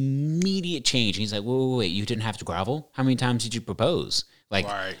this immediate change. And he's like, wait, you didn't have to gravel? How many times did you propose? Like,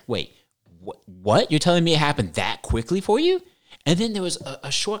 wait, what? You're telling me it happened that quickly for you? And then there was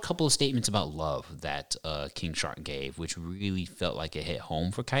a short couple of statements about love that King Shark gave, which really felt like it hit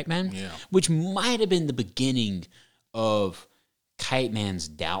home for Kite Man, which might have been the beginning of Kite Man's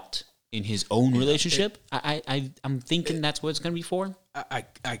doubt in his own relationship. I'm thinking that's what it's going to be for. I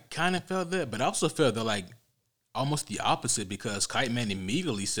kind of felt that, but I also felt that, like, almost the opposite, because Kite Man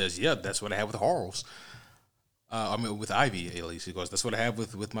immediately says, that's what I have with Harles. With Ivy, at least. He goes, that's what I have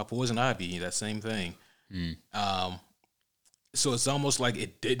with my poison ivy, that same thing. So it's almost like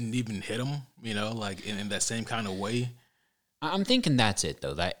it didn't even hit him, like in that same kind of way. I'm thinking that's it,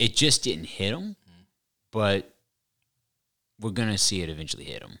 though, that it just didn't hit him, but we're going to see it eventually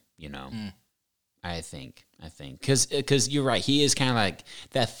hit him, I think. Because you're right, he is kind of like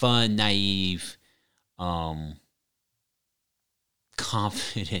that fun, naive,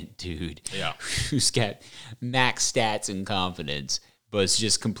 confident dude who's got max stats and confidence, but it's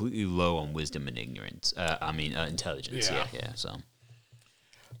just completely low on wisdom and ignorance. Intelligence. Yeah. So,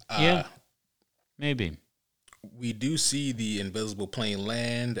 maybe. We do see the invisible plane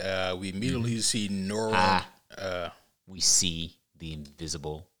land. We immediately see Nora. We see the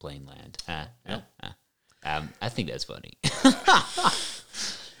invisible plane land. I think that's funny.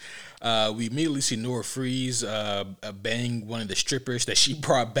 We immediately see Nora Freeze bang one of the strippers that she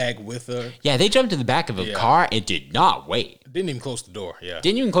brought back with her. Yeah, they jumped in the back of a car and did not wait. Didn't even close the door.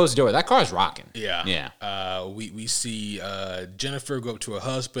 Didn't even close the door. That car's rocking. Yeah. We see Jennifer go up to her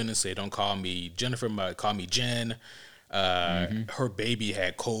husband and say, "Don't call me Jennifer, call me Jen." Her baby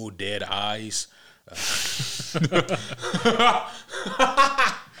had cold, dead eyes.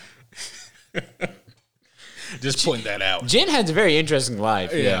 Just pointing that out. Jen had a very interesting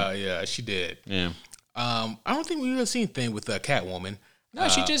life. Yeah, she did. Yeah. I don't think we ever seen anything with Catwoman. No,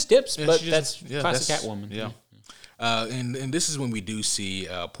 she just dips, but that's classic Catwoman. Yeah. And this is when we do see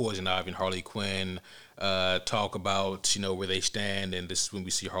Poison Ivy and Harley Quinn talk about where they stand, and this is when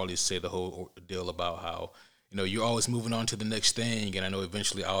we see Harley say the whole deal about how you're always moving on to the next thing, and I know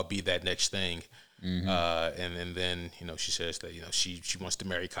eventually I'll be that next thing. And then she says that she wants to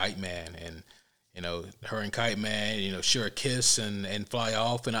marry Kite Man, and her and Kite Man share a kiss and fly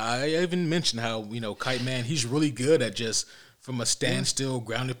off. And I even mentioned how Kite Man, he's really good at just from a standstill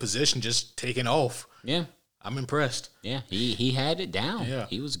grounded position just taking off. Yeah. I'm impressed. Yeah, he had it down. Yeah.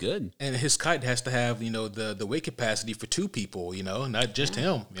 He was good. And his kite has to have, the weight capacity for 2 people, not just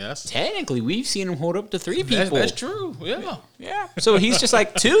him. Yes. Technically, we've seen him hold up to 3 people. That's true. Yeah. Yeah. So he's just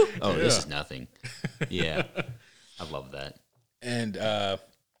like 2? Oh, this is nothing. Yeah. I love that. And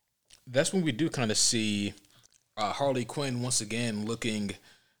that's when we do kind of see Harley Quinn once again looking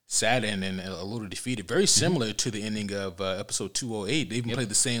saddened and a little defeated. Very similar to the ending of episode 208. They even played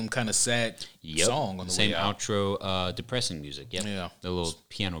the same kind of sad song on the same way out. Outro, depressing music. Yep. Yeah. The little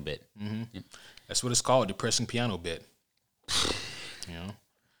piano bit. Yep. That's what it's called, depressing piano bit.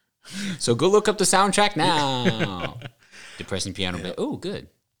 So go look up the soundtrack now. Depressing piano bit. Oh, good.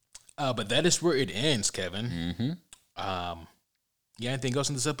 But that is where it ends, Kevin. Anything else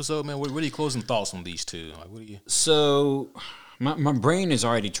in this episode, man? What are your closing thoughts on these two? Like, what are you? So my brain is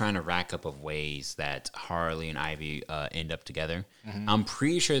already trying to rack up of ways that Harley and Ivy end up together. I'm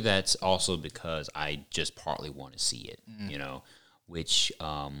pretty sure that's also because I just partly want to see it, which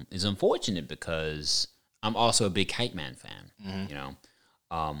is unfortunate because I'm also a big Kite Man fan,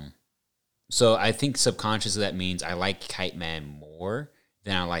 So I think subconsciously that means I like Kite Man more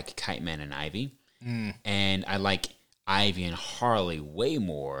than I like Kite Man and Ivy. And I like Ivy and Harley way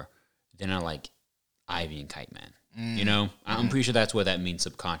more than I like Ivy and Kite Man. I'm pretty sure that's what that means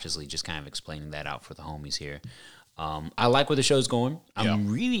subconsciously, just kind of explaining that out for the homies here. I like where the show's going.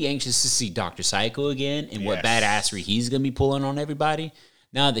 I'm really anxious to see Dr. Psycho again and what badassery he's going to be pulling on everybody.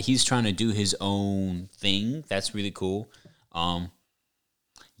 Now that he's trying to do his own thing, that's really cool.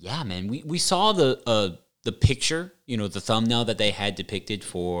 Yeah, man, we saw the picture, the thumbnail that they had depicted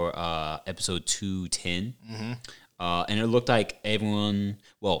for episode 210. And it looked like everyone,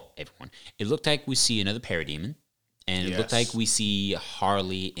 it looked like we see another parademon. And it looked like we see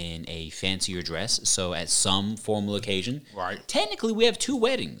Harley in a fancier dress. So at some formal occasion. Right. Technically, we have 2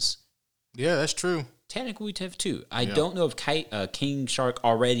 weddings. Yeah, that's true. Technically, we have 2. I don't know if King Shark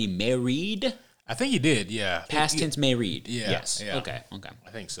already married. I think he did, yeah. Past tense married. Yeah. Yes. Yeah. Okay. I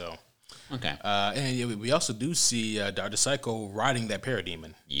think so. Okay. And we also do see Dr. Psycho riding that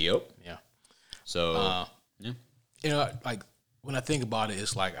parademon. Yep. Yeah. So, like, when I think about it,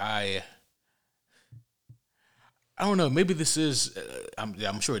 it's like I don't know. Maybe this is.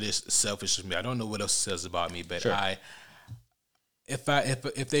 I'm sure it is selfish of me. I don't know what else it says about me, but sure.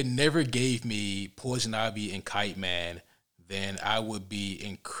 If they never gave me Poison Ivy and Kite Man, then I would be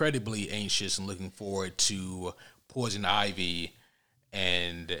incredibly anxious and looking forward to Poison Ivy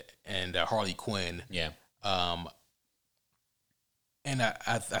and Harley Quinn. Yeah. And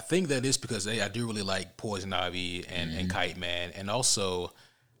I think that is because I do really like Poison Ivy and Kite Man, and also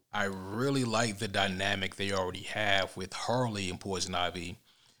I really like the dynamic they already have with Harley and Poison Ivy.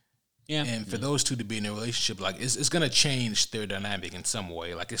 Yeah. And for those two to be in a relationship, like it's going to change their dynamic in some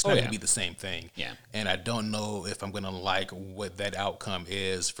way. Like it's not going to be the same thing. Yeah. And I don't know if I'm going to like what that outcome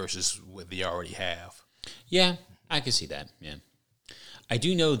is versus what they already have. Yeah, I can see that. Yeah. I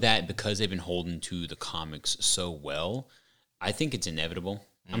do know that because they've been holding to the comics so well, I think it's inevitable.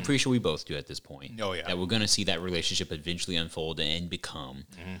 I'm pretty sure we both do at this point. Oh, yeah. That we're going to see that relationship eventually unfold and become.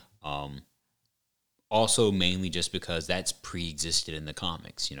 Also, mainly just because that's pre-existed in the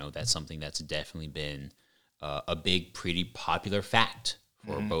comics. That's something that's definitely been a big, pretty popular fact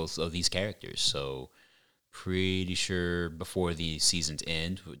for both of these characters. So, pretty sure before the seasons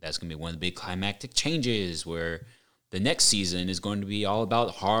end, that's going to be one of the big climactic changes where the next season is going to be all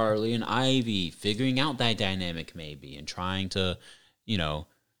about Harley and Ivy figuring out that dynamic maybe and trying to,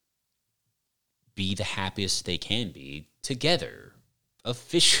 be the happiest they can be together.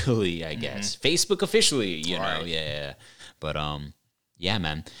 Officially, I guess. Facebook officially, you know. Yeah. But yeah,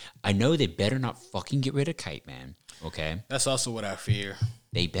 man. I know they better not fucking get rid of Kite Man. Okay? That's also what I fear.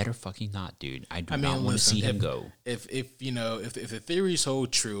 They better fucking not, dude. I do not want to see him go. If the theories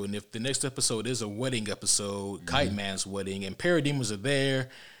hold true, and if the next episode is a wedding episode, Kite Man's wedding, and parademons are there,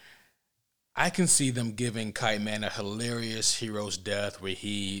 I can see them giving Kite Man a hilarious hero's death where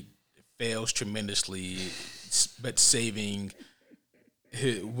he fails tremendously, but saving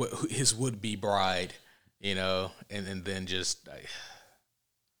his would-be bride, and then just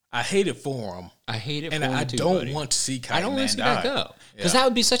I hate it for him. I hate it and for him I too, don't buddy. want to see Kite I don't Man want to see die. that go. Because that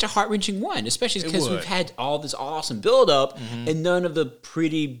would be such a heart-wrenching one, especially because we've had all this awesome build-up and none of the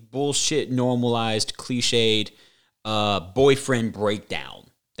pretty bullshit, normalized, cliched boyfriend breakdown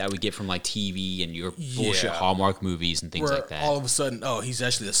that we get from like TV and your bullshit Hallmark movies and things Where like that. all of a sudden, he's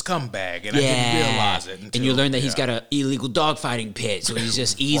actually a scumbag, and I didn't realize it. And you learn that he's got an illegal dogfighting pit, so he's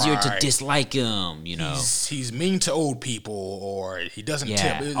just easier to dislike him, you know. He's mean to old people, or he doesn't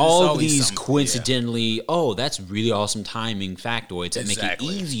tip. It's all of always these something. coincidentally, that's really awesome timing factoids that make it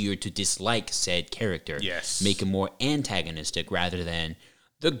easier to dislike said character. Yes. Make him more antagonistic rather than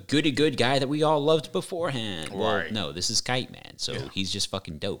the goody good guy that we all loved beforehand. Well, Right. no, this is Kite Man, so he's just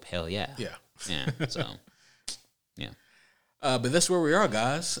fucking dope. Hell yeah. Yeah. Yeah. So, yeah. But that's where we are,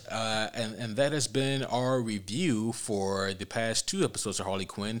 guys. And that has been our review for the past 2 episodes of Harley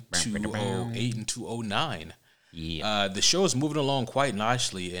Quinn, 208 and 209. Yeah. The show is moving along quite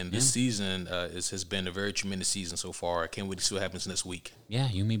nicely, and this season has been a very tremendous season so far. I can't wait to see what happens next week. Yeah,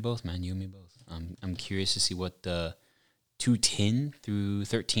 you and me both, man. You and me both. I'm curious to see what 210 through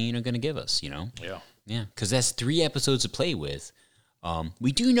 13 are going to give us, you know? Yeah. Yeah, because that's 3 episodes to play with.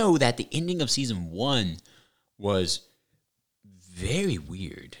 We do know that the ending of season 1 was very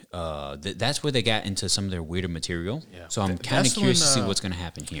weird. That's where they got into some of their weirder material. Yeah. So I'm kind of curious to see what's going to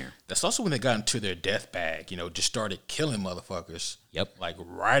happen here. That's also when they got into their death bag, just started killing motherfuckers. Yep. Like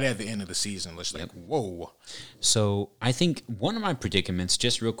right at the end of the season. It's like, whoa. So I think one of my predicaments,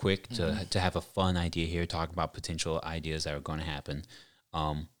 just real quick, to have a fun idea here, talk about potential ideas that are going to happen.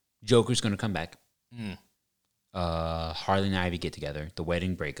 Joker's going to come back. Harley and Ivy get together. The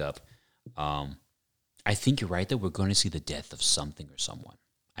wedding breakup. I think you're right that we're going to see the death of something or someone.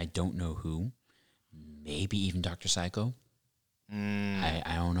 I don't know who. Maybe even Dr. Psycho. I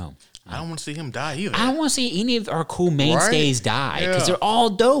don't know. I don't want to see him die either. I don't want to see any of our cool mainstays die because they're all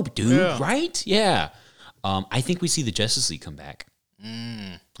dope, dude. Right? Yeah. I think we see the Justice League come back.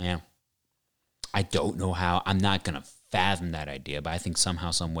 Yeah. I don't know how. I'm not going to fathom that idea, but I think somehow,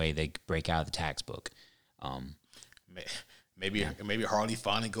 some way they break out of the tax book. Maybe Harley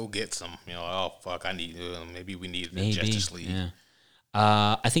finally go get some. Oh fuck! Maybe we need the Justice League. Yeah.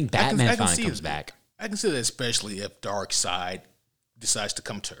 I think Batman finally comes back. I can see that, especially if Darkseid decides to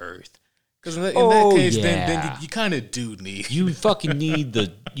come to Earth. Because in that case, then you kind of do need. You fucking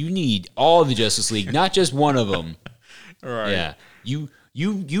need all the Justice League, not just one of them. Right. Yeah.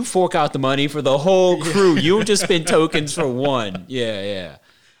 You fork out the money for the whole crew. You don't just spend tokens for one. Yeah.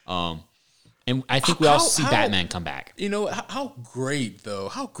 And I think we also see Batman come back. How great, though?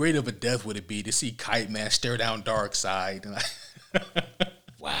 How great of a death would it be to see Kite Man stare down Darkseid?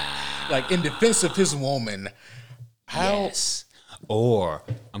 Wow. Like, in defense of his woman. Yes. Or,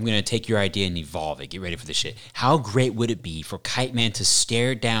 I'm going to take your idea and evolve it. Get ready for this shit. How great would it be for Kite Man to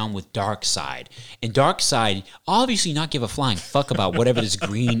stare down with Darkseid? And Darkseid obviously not give a flying fuck about whatever this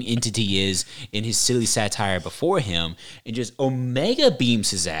green entity is in his silly satire before him, and just Omega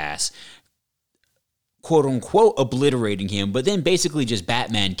beams his ass, quote unquote obliterating him, but then basically just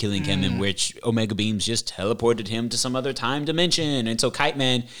Batman killing him, in which Omega Beams just teleported him to some other time dimension. And so Kite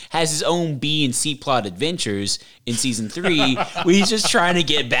Man has his own B and C plot adventures in season 3 where he's just trying to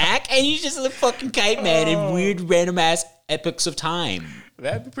get back, and he's just a fucking Kite Man in weird random ass epochs of time.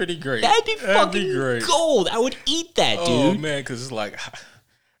 That'd be pretty great. That'd be fucking great. Gold. I would eat that, dude. Oh man, because it's like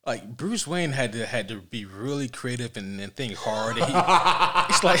Bruce Wayne had to be really creative and think hard.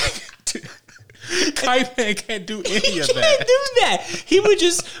 It's like Kite Man can't do any of that. He can't do that.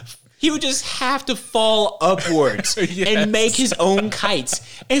 He would just have to fall upwards and make his own kites.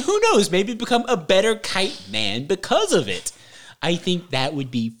 And who knows, maybe become a better Kite Man because of it. I think that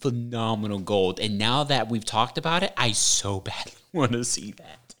would be phenomenal gold. And now that we've talked about it, I so badly want to see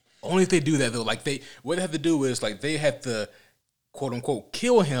that. Only if they do that, though. What they have to do is, they have to, quote unquote,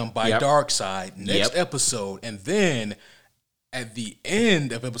 kill him by Darkseid next episode. And then at the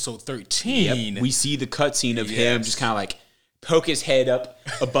end of episode 13, we see the cutscene of him just kind of poke his head up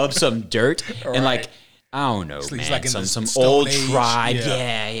above some dirt and I don't know, man, like some old tribe,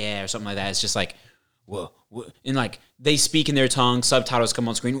 or something like that. It's just like, whoa, and they speak in their tongue. Subtitles come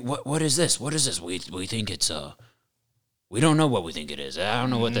on screen. What is this? What is this? We think it's we don't know what we think it is. I don't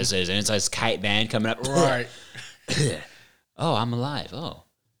know what this is. And it's this Kite Man coming up. Right. Oh, I'm alive. Oh.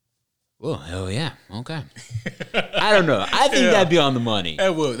 Oh, hell yeah. Okay. I don't know. I think that'd be on the money.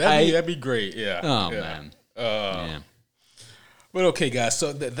 That would. That'd be great. Yeah. Oh, man. Yeah. But okay, guys.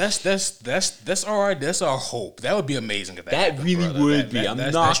 So that's all right. That's our hope. That would be amazing if that happened, really brother. would be.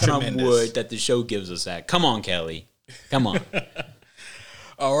 I'm knocking on wood that the show gives us that. Come on, Kelly. Come on.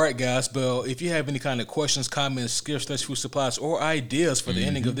 All right, guys. Well, if you have any kind of questions, comments, gifts, food supplies, or ideas for the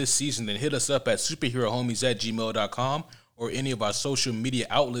ending of this season, then hit us up at superherohomies@gmail.com or any of our social media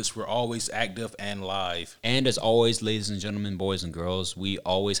outlets. We're always active and live. And as always, ladies and gentlemen, boys and girls, we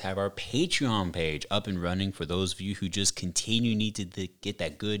always have our Patreon page up and running for those of you who just need to get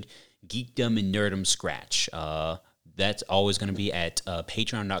that good geekdom and nerdum scratch. That's always going to be at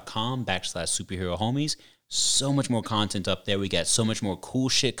patreon.com/superherohomies. So much more content up there. We got so much more cool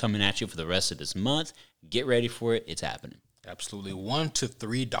shit coming at you for the rest of this month. Get ready for it. It's happening. Absolutely. $1 to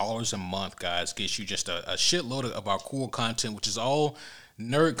 $3 a month, guys, gets you just a shitload of our cool content, which is all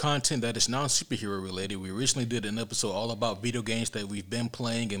nerd content that is non-superhero related. We recently did an episode all about video games that we've been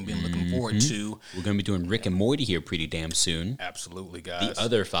playing and been looking forward to. We're going to be doing Rick and Morty here pretty damn soon. Absolutely, guys. The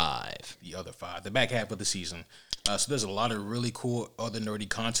other five. The back half of the season. So there's a lot of really cool other nerdy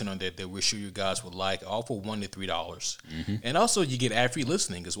content on there that we're sure you guys would like, all for $1 to $3. And also you get ad-free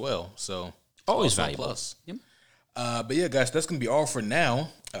listening as well. So always also valuable. Plus. Yep. But yeah, guys, that's going to be all for now.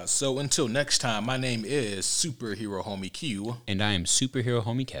 So until next time, my name is Superhero Homie Q. And I am Superhero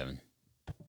Homie Kevin.